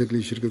جلسے کے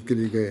لیے شرکت کے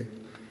لیے گئے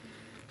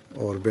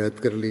اور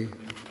بیعت کر لی.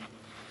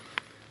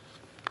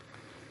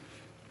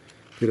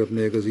 پھر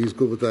اپنے ایک عزیز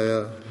کو بتایا،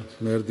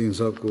 مہر الدین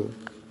صاحب کو،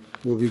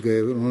 وہ بھی گئے،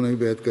 انہوں نے بھی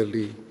بیعت کر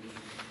لی.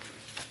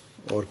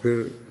 اور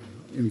پھر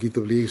ان کی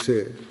تبلیغ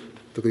سے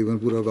تقریباً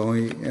پورا گاؤں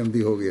ہی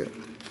احمدی ہو گیا.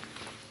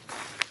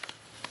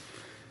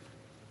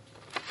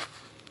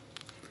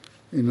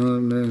 انہوں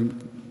نے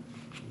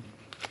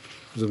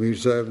ضمیر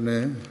صاحب نے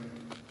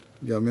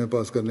جامعہ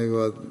پاس کرنے کے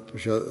بعد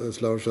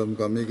اصلاح ارشاد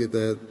مقامی کے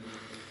تحت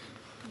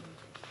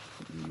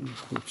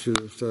کچھ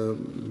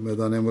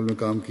میدان عمل میں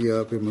کام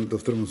کیا. پھر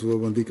دفتر منصوبہ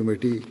بندی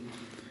کمیٹی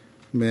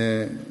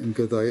میں ان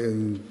کا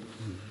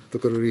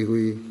تقرری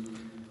ہوئی.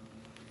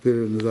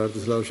 پھر وزارت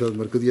اصلاح ارشاد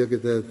مرکزیہ کے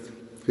تحت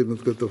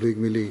خدمت کا توفیق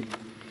ملی.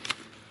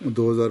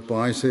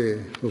 2005 سے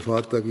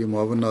وفات تک یہ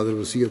معاون ناظر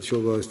وصیت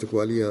شعبہ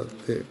استقبالیہ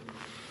تھے.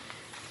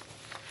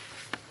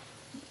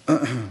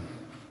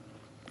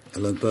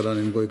 اللہ تعالیٰ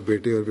نے ان کو ایک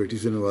بیٹے اور بیٹی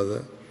سے نوازا.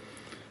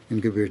 ان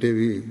کے بیٹے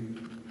بھی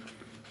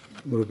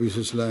مربی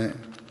سلسلہ ہیں.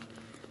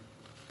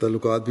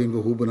 تعلقات بھی ان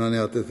کو خوب بنانے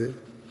آتے تھے،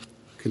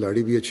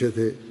 کھلاڑی بھی اچھے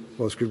تھے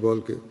باسکٹ بال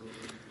کے،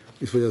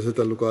 اس وجہ سے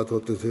تعلقات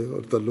ہوتے تھے.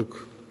 اور تعلق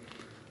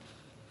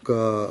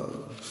کا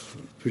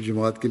پھر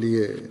جماعت کے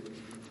لیے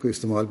کوئی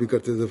استعمال بھی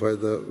کرتے تھے،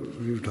 فائدہ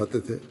بھی اٹھاتے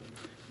تھے.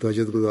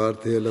 تہجد گزار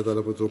تھے، اللہ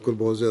تعالیٰ پر توکل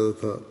بہت زیادہ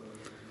تھا.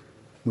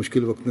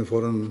 مشکل وقت میں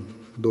فوراً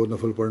 2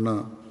 نفل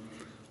پڑھنا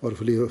اور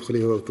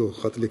خلیفہ وقت کو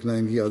خط لکھنا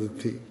ان کی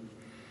عادت تھی.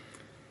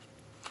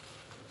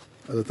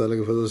 اللہ تعالیٰ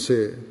کے فضل سے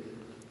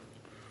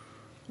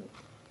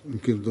ان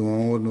کی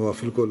دعاؤں اور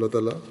نوافل کو اللہ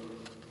تعالیٰ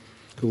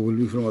قبول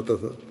بھی فرماتا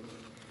تھا.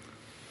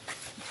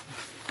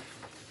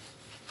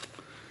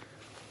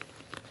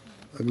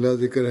 اگلا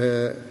ذکر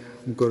ہے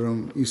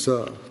مکرم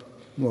عیسیٰ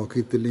موقع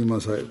تلیمہ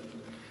صاحب،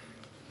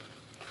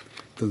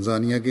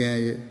 تنزانیہ کے ہیں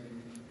یہ،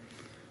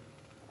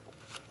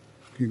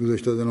 کہ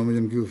گزشتہ دنوں میں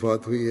جن کی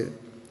وفات ہوئی ہے.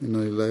 انا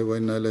للہ و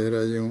انا الیہ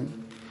راجعون.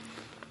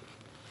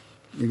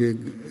 یہ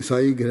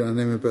عیسائی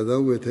گھرانے میں پیدا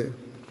ہوئے تھے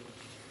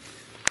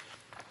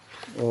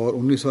اور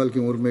 19 سال کی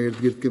عمر میں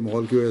ارد گرد کے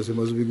ماحول کی وجہ سے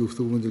مذہبی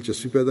گفتگو میں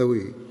دلچسپی پیدا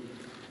ہوئی.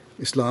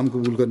 اسلام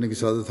قبول کرنے کی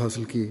سعادت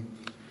حاصل کی.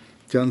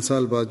 چند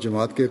سال بعد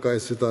جماعت کے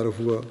عقائد سے تعارف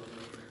ہوا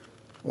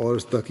اور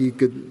اس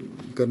تحقیق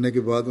کرنے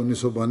کے بعد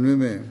 1992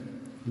 میں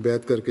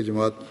بیعت کر کے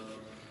جماعت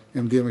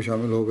احمدیہ میں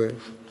شامل ہو گئے.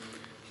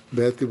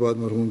 بیعت کے بعد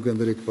مرحوم کے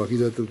اندر ایک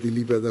پاکیزہ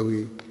تبدیلی پیدا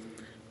ہوئی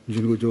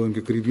جو ان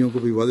کے قریبیوں کو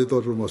بھی واضح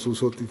طور پر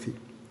محسوس ہوتی تھی.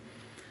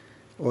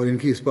 اور ان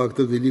کی اس پاک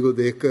تبدیلی کو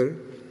دیکھ کر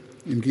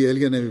ان کی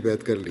اہلیہ نے بھی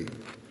بیعت کر لی.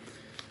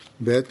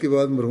 بیعت کے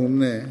بعد مرحوم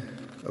نے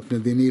اپنے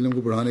دینی علم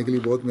کو بڑھانے کے لیے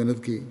بہت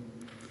محنت کی.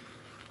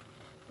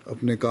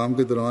 اپنے کام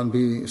کے دوران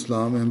بھی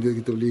اسلام احمدیہ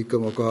کی تبلیغ کا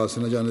موقع ہاتھ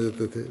سے نہ جانے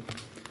دیتے تھے.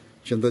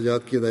 چندہ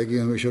جات کی ادائیگی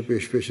ہمیشہ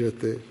پیش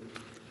رہتے.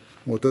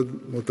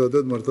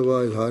 متعدد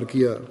مرتبہ اظہار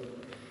کیا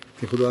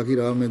کہ خدا کی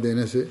راہ میں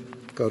دینے سے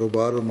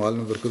کاروبار اور مال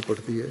میں برکت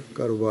پڑتی ہے.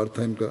 کاروبار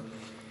تھا ان کا.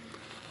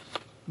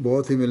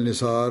 بہت ہی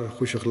ملنسار،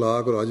 خوش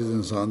اخلاق اور عاجز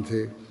انسان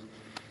تھے.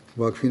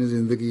 واقفین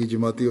زندگی،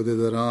 جماعتی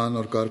عہدیداران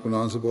اور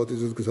کارکنان سے بہت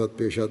عزت کے ساتھ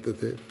پیش آتے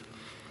تھے.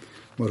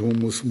 مرحوم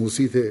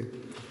موسی تھے.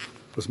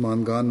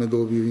 عثمانگان میں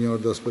 2 بیویاں اور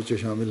 10 بچے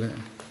شامل ہیں.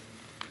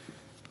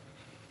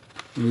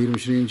 امیر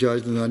مشرین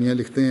انچارج تنزانیہ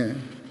لکھتے ہیں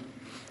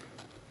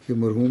کہ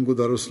مرحوم کو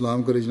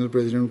دارالاسلام کا ریجنل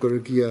پریزیڈنٹ مقرر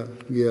کیا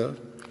گیا.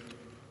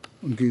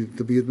 ان کی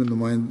طبیعت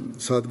میں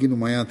سادگی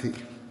نمایاں تھی،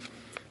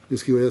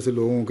 جس کی وجہ سے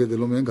لوگوں کے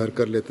دلوں میں گھر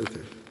کر لیتے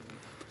تھے.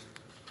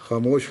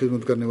 خاموش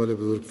خدمت کرنے والے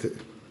بزرگ تھے.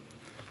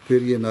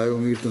 پھر یہ نائب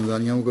امیر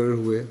تنزانیہ مقرر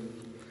ہوئے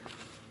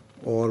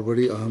اور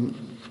بڑی اہم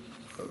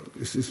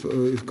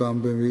اس کام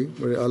میں بھی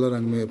بڑے اعلیٰ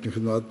رنگ میں اپنی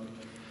خدمات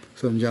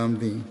سر انجام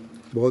دیں.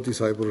 بہت ہی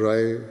صاحب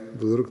الرائے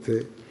بزرگ تھے.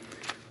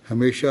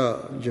 ہمیشہ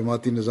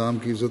جماعتی نظام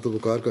کی عزت و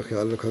وقار کا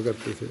خیال رکھا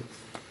کرتے تھے.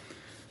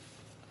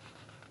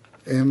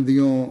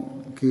 احمدیوں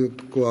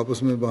کو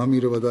آپس میں باہمی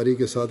رواداری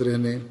کے ساتھ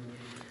رہنے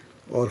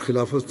اور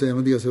خلافت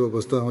احمدیہ سے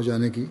وابستہ ہو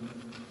جانے کی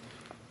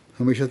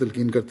ہمیشہ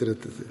تلقین کرتے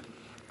رہتے تھے.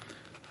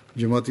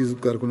 جماعتی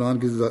کارکنان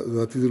کی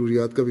ذاتی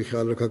ضروریات کا بھی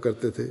خیال رکھا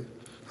کرتے تھے.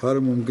 ہر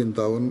ممکن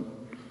تعاون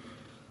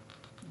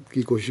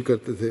کی کوشش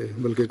کرتے تھے،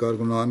 بلکہ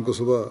کارکنان کو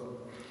صبح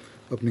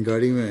اپنی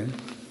گاڑی میں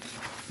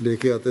لے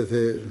کے آتے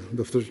تھے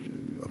دفتر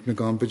اپنے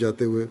کام پہ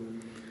جاتے ہوئے،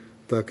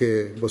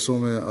 تاکہ بسوں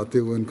میں آتے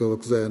ہوئے ان کا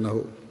وقت ضائع نہ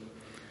ہو.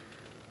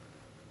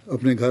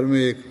 اپنے گھر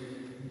میں ایک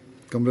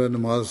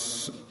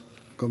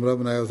کمرہ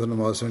بنایا تھا،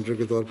 نماز سینٹر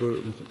کے طور پر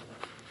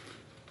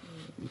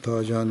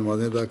تھا، جہاں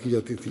نمازیں ادا کی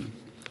جاتی تھیں.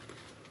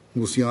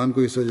 موسیان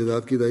کو حصہ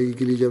جائیداد کی ادائیگی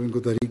کے لیے جب ان کو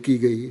تحریک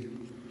کی گئی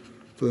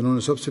تو انہوں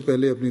نے سب سے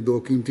پہلے اپنی 2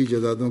 قیمتی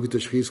جائیدادوں کی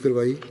تشخیص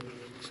کروائی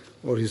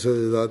اور حصہ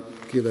جائیداد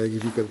کی ادائیگی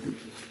بھی کر دی.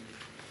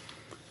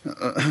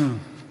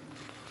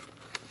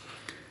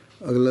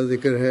 اگلا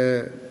ذکر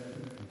ہے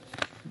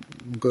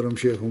مکرم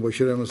شیخ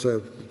مبشر احمد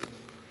صاحب،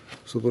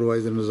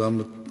 سپروائزر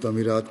نظام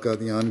تعمیرات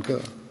قادیان کا،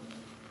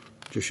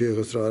 جو شیخ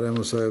اسرار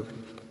احمد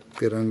صاحب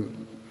کے رنگ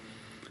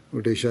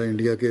وڈیشہ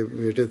انڈیا کے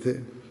بیٹے تھے.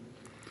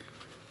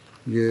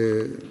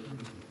 یہ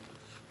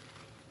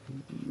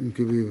ان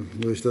کی بھی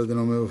گزشتہ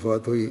دنوں میں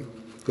وفات ہوئی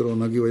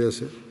کرونا کی وجہ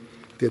سے،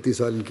 33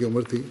 سال ان کی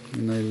عمر تھی۔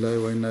 انا للہ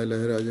و انا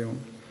الیہ راجعون۔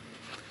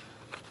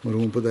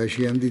 مرحوم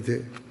پیدائشی احمدی تھے،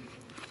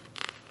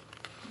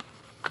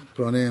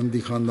 پرانے احمدی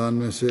خاندان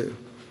میں سے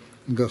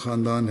ان کا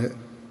خاندان ہے۔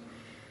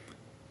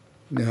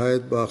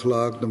 نہایت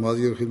بااخلاق،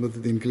 نمازی اور خدمت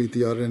دین کے لیے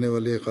تیار رہنے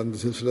والے ایک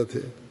خاندانی سلسلہ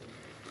تھے۔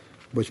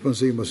 بچپن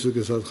سے ہی مسجد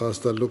کے ساتھ خاص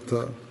تعلق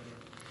تھا۔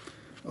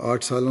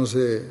 8 سالوں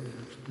سے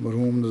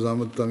مرحوم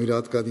نظام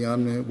تعمیرات قادیان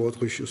میں بہت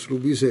خوش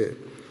اسلوبی سے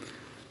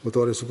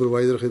بطور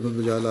سپروائزر خدمت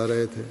بجا لا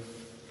رہے تھے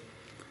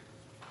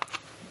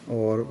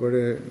اور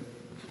بڑے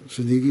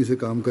سنجیدگی سے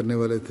کام کرنے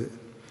والے تھے۔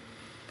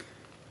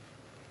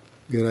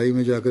 گہرائی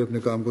میں جا کر اپنے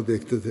کام کو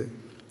دیکھتے تھے۔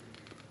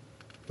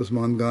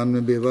 پسماندگان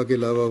میں بیوہ کے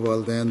علاوہ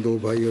والدین، 2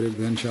 بھائی اور 1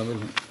 بہن شامل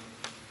ہیں۔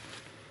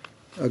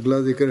 اگلا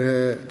ذکر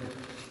ہے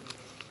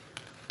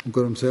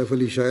مکرم سیف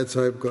علی شاہد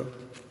صاحب کا،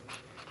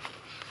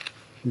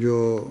 جو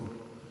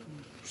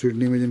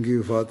سڈنی میں جن کی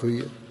وفات ہوئی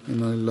ہے۔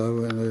 انا للہ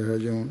و انا الیہ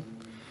راجعون۔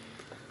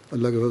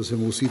 اللہ کے فضل سے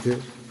موسی تھے۔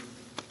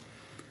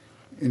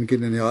 ان کے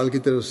ننیال کی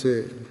طرف سے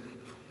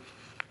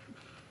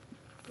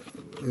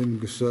ان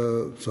کے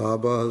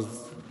صحابہ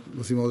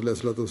وسیم علیہ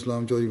الصلوۃ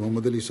والسلام، چودھری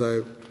محمد علی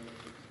صاحب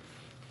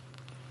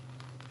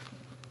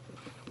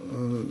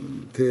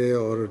تھے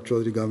اور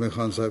چودھری گامے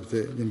خان صاحب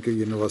تھے، جن کے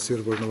یہ نواسے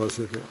اور بڑ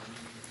نواسے تھے۔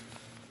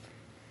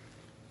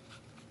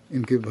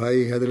 ان کے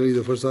بھائی حیدر علی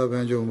ظفر صاحب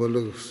ہیں، جو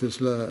مبلغ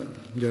سلسلہ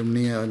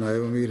جرمنی ہے،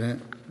 نائب امیر ہیں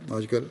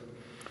آج کل۔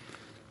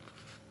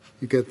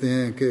 یہ کہتے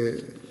ہیں کہ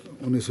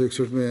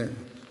 1961 میں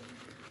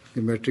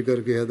یہ میٹرک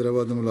کر کے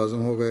حیدرآباد میں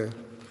ملازم ہو گئے۔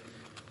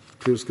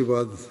 پھر اس کے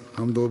بعد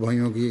ہم 2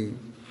 بھائیوں کی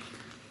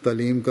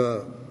تعلیم کا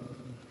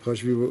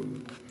خرچ بھی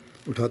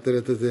اٹھاتے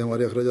رہتے تھے،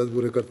 ہمارے اخراجات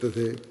پورے کرتے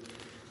تھے،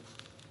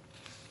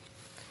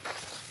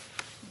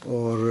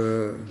 اور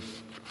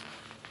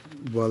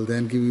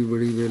والدین کی بھی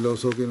بڑی بے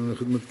لوث ہو کے انہوں نے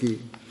خدمت کی۔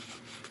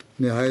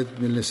 نہایت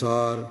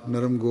ملنسار،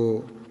 نرم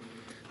گو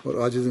اور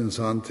عاجز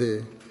انسان تھے۔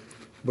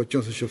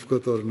 بچوں سے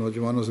شفقت اور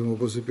نوجوانوں سے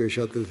محبت سے پیش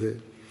آتے تھے۔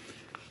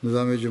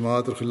 نظام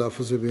جماعت اور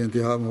خلافت سے بے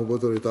انتہا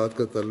محبت اور اطاعت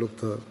کا تعلق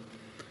تھا۔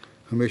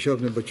 ہمیشہ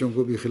اپنے بچوں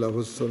کو بھی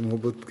خلافت اور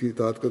محبت کی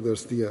اطاعت کا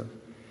درس دیا۔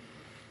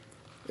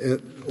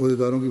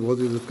 عہدیداروں کی بہت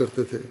عزت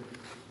کرتے تھے۔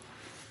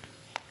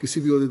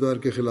 کسی بھی عہدیدار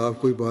کے خلاف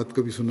کوئی بات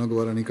کبھی سننا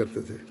گوارا نہیں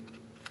کرتے تھے۔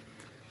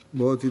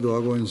 بہت ہی دعا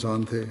گو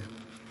انسان تھے۔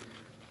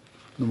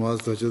 نماز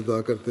تہجد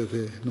ادا کرتے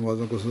تھے،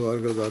 نمازوں کو سنوار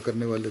کر ادا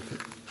کرنے والے تھے۔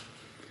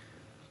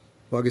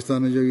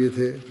 پاکستان میں جب یہ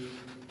تھے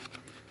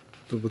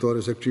تو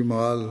بطور سیکرٹری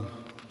مال،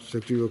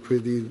 سیکرٹری وقف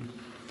دین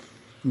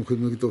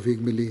خدمت کی توفیق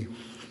ملی۔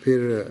 پھر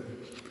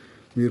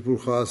میرپور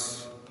خاص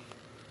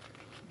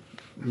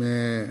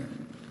میں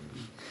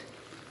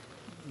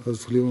حضرت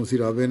خلیفہ مسیح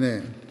رابع نے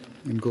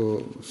ان کو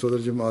صدر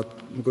جماعت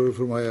مقرر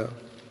فرمایا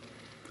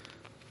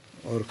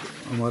اور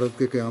امارت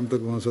کے قیام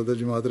تک وہاں صدر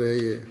جماعت رہے۔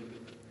 یہ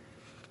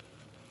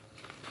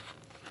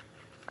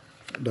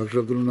ڈاکٹر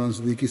عبدالمنان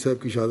صدیقی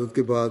صاحب کی شہادت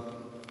کے بعد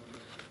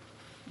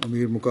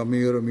امیر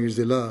مقامی اور امیر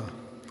ضلع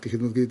کی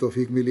خدمت کی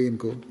توفیق ملی ان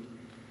کو،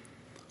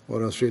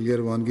 اور آسٹریلیا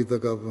روانگی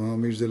تک آپ وہاں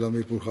امیر ضلع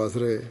میرپور خاص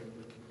رہے۔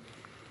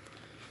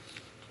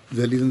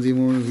 ذیلی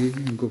تنظیموں میں بھی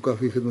ان کو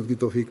کافی خدمت کی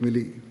توفیق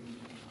ملی۔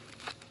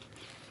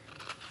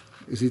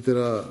 اسی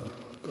طرح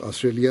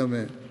آسٹریلیا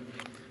میں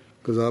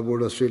قضاء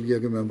بورڈ آسٹریلیا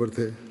کے ممبر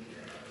تھے،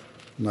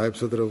 نائب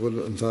صدر اول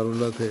انصار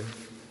اللہ تھے،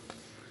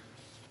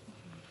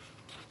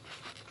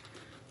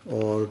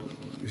 اور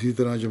اسی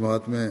طرح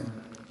جماعت میں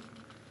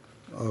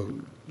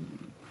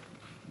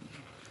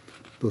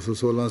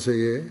 2016 سے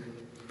یہ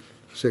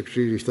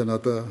سیکرٹری رشتہ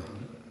ناطہ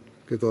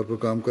کے طور پر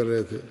کام کر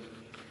رہے تھے۔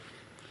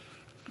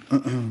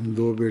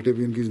 2 بیٹے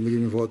بھی ان کی زندگی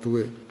میں فوت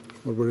ہوئے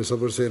اور بڑے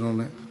صبر سے انہوں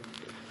نے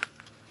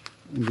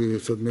ان کے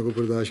صدمے کو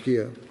برداشت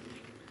کیا۔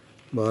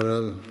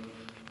 بہرحال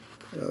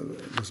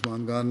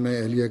عثمان خان میں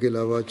اہلیہ کے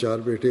علاوہ 4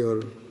 بیٹے اور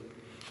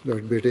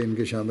بیٹے ان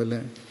کے شامل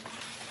ہیں۔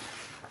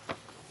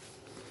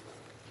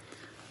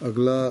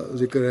 اگلا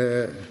ذکر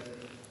ہے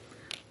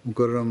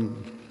مکرم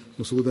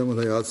مسعود احمد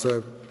حیات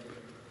صاحب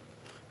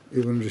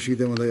ابن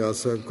رشید احمد حیات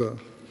صاحب کا،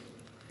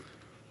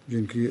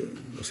 جن کی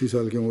 80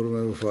 سال کی عمر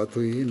میں وفات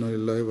ہوئی۔ انا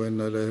للہ و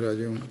انا الیہ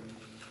راجعون۔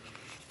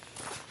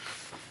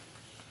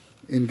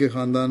 ان کے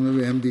خاندان میں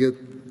بھی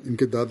احمدیت ان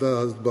کے دادا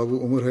حضرت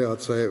بابو عمر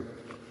حیات صاحب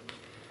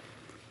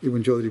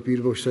ابن چودھری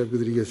پیر بخش صاحب کے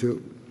ذریعے سے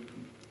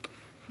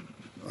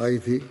آئی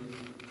تھی۔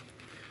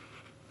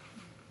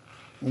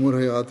 عمر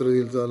حیات رضی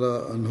اللہ تعالیٰ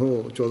عنہ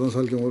 14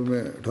 سال کی عمر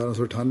میں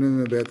 1898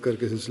 میں بیعت کر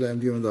کے سلسلہ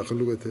احمدیہ میں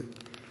داخل ہوئے تھے۔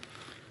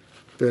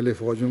 پہلے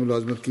فوج میں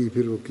ملازمت کی،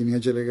 پھر وہ کینیا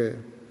چلے گئے۔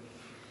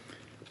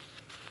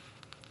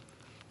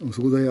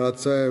 مسعود حیات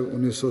صاحب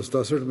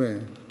 1967 میں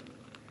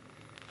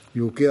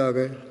UK آ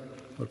گئے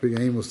اور پھر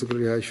یہیں مستقل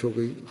رہائش ہو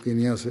گئی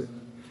کینیا سے۔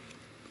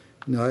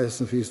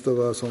 نہایت نفیس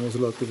طبع، صوم و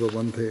صلات کے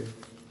پابند تھے،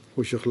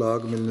 خوش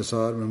اخلاق،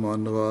 ملنسار،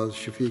 مہمان نواز،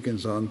 شفیق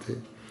انسان تھے۔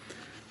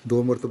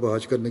 2 مرتبہ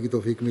حج کرنے کی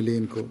توفیق ملی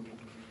ان کو۔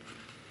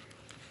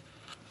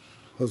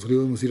 حضرت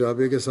خلیفہ مسیح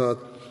رابع کے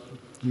ساتھ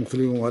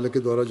مختلف ممالک کے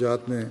دورہ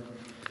جات میں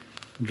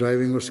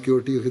ڈرائیونگ اور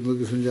سیکیورٹی کی خدمت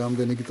بھی انجام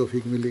دینے کی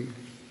توفیق ملی۔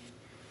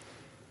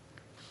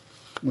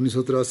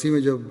 1983 میں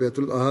جب بیت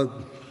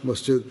العہد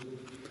مسجد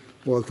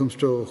والتھم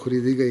اسٹو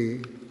خریدی گئی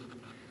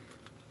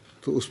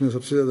تو اس میں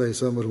سب سے زیادہ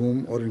حصہ مرحوم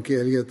اور ان کی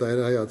اہلیہ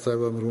طاہرہ حیات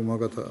صاحبہ مرحومہ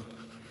کا تھا۔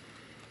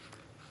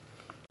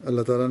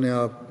 اللہ تعالیٰ نے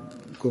آپ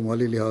کو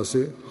مالی لحاظ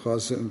سے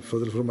خاص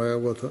فضل فرمایا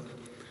ہوا تھا،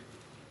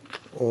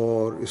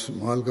 اور اس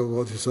مال کا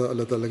بہت حصہ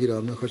اللہ تعالیٰ کی راہ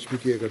میں خرچ بھی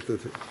کیا کرتے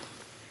تھے۔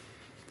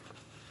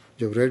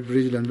 جب ریڈ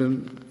برج لنڈن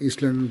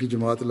ایسٹ لنڈن کی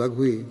جماعت الگ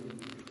ہوئی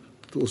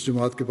تو اس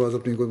جماعت کے پاس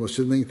اپنی کوئی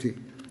مسجد نہیں تھی۔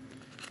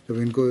 جب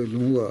ان کو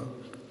علم ہوا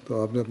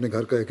تو آپ نے اپنے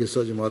گھر کا ایک حصہ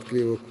جماعت کے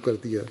لیے وقف کر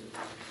دیا،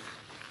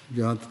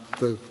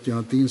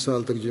 جہاں 3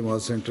 سال تک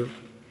جماعت سینٹر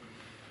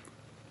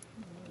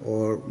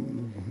اور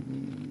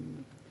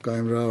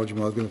قائم رہا، اور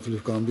جماعت کے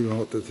مختلف کام بھی وہاں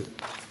ہوتے تھے۔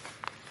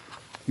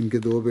 ان کے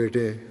 2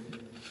 بیٹے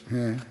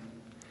ہیں،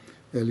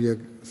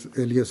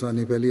 اہلیہ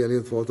ثانی، پہلی اہلیہ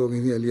فوت ہو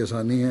گئی تھی، اہلیہ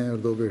ثانی ہیں، اور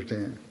 2 بیٹے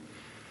ہیں۔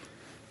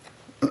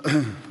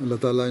 اللہ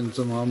تعالیٰ ان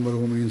تمام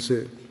مرحومین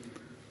سے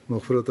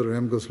مغفرت اور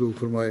رحم کا سلوک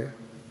فرمائے،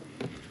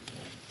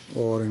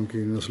 اور ان کی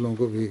نسلوں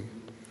کو بھی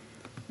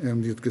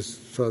احمدیت کے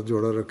ساتھ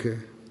جوڑا رکھے،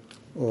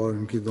 اور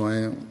ان کی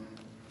دعائیں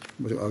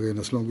آگے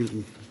نسلوں کی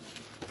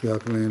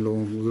حق میں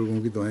لوگوں بزرگوں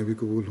کی دعائیں بھی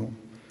قبول ہوں۔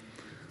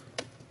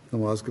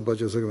 نماز کے بعد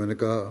جیسا کہ میں نے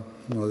کہا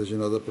نماز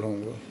جنازہ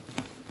پڑھاؤں گا۔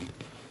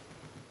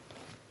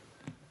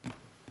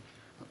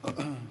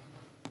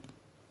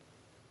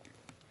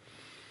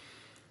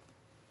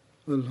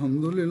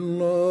 الحمد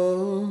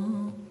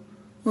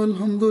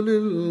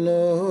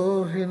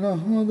للہ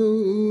نحمده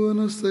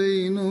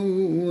ونستعینه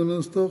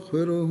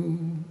ونستغفره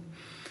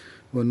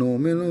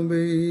ونؤمن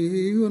به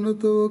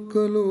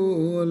ونتوکل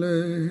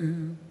علیہ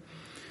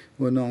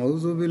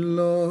ونعوذ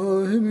باللہ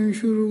من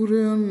شرور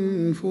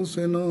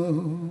انفسنا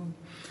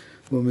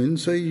ومن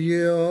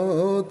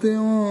سیئات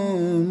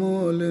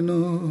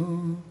اعمالنا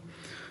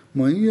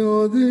من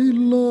يهده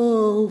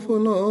الله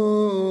فلا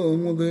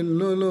مضل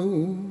له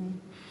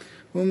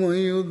ومن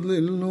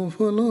يضلل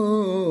فلا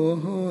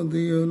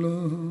هادي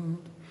له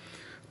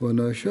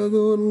ونشهد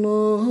أن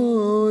لا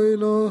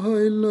إله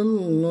إلا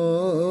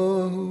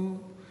الله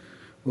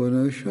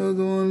ونشهد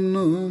أن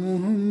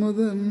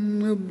محمدا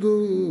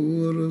عبده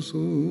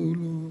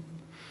ورسوله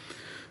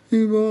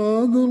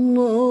عباد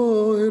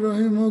الله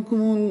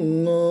رحمكم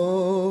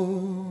الله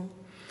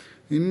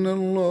إن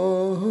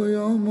الله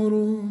يأمر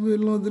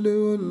بالعدل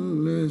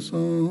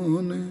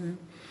والإحسان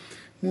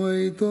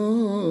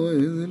وإيتاء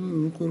ذي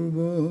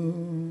القربى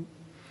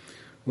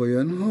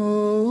وينهى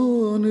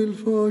عن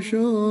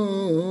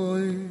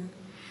الفحشاء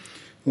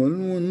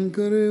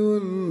والمنكر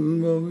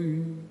والبغي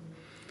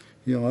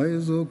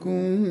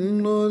يعظكم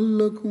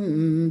لعلكم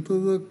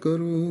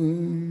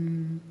تذكرون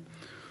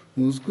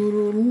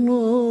اذكروا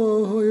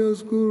الله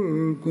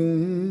يذكركم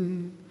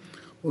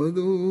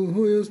وادعوه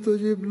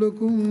يستجب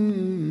لكم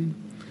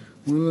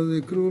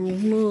ولذكر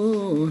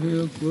الله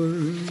أكبر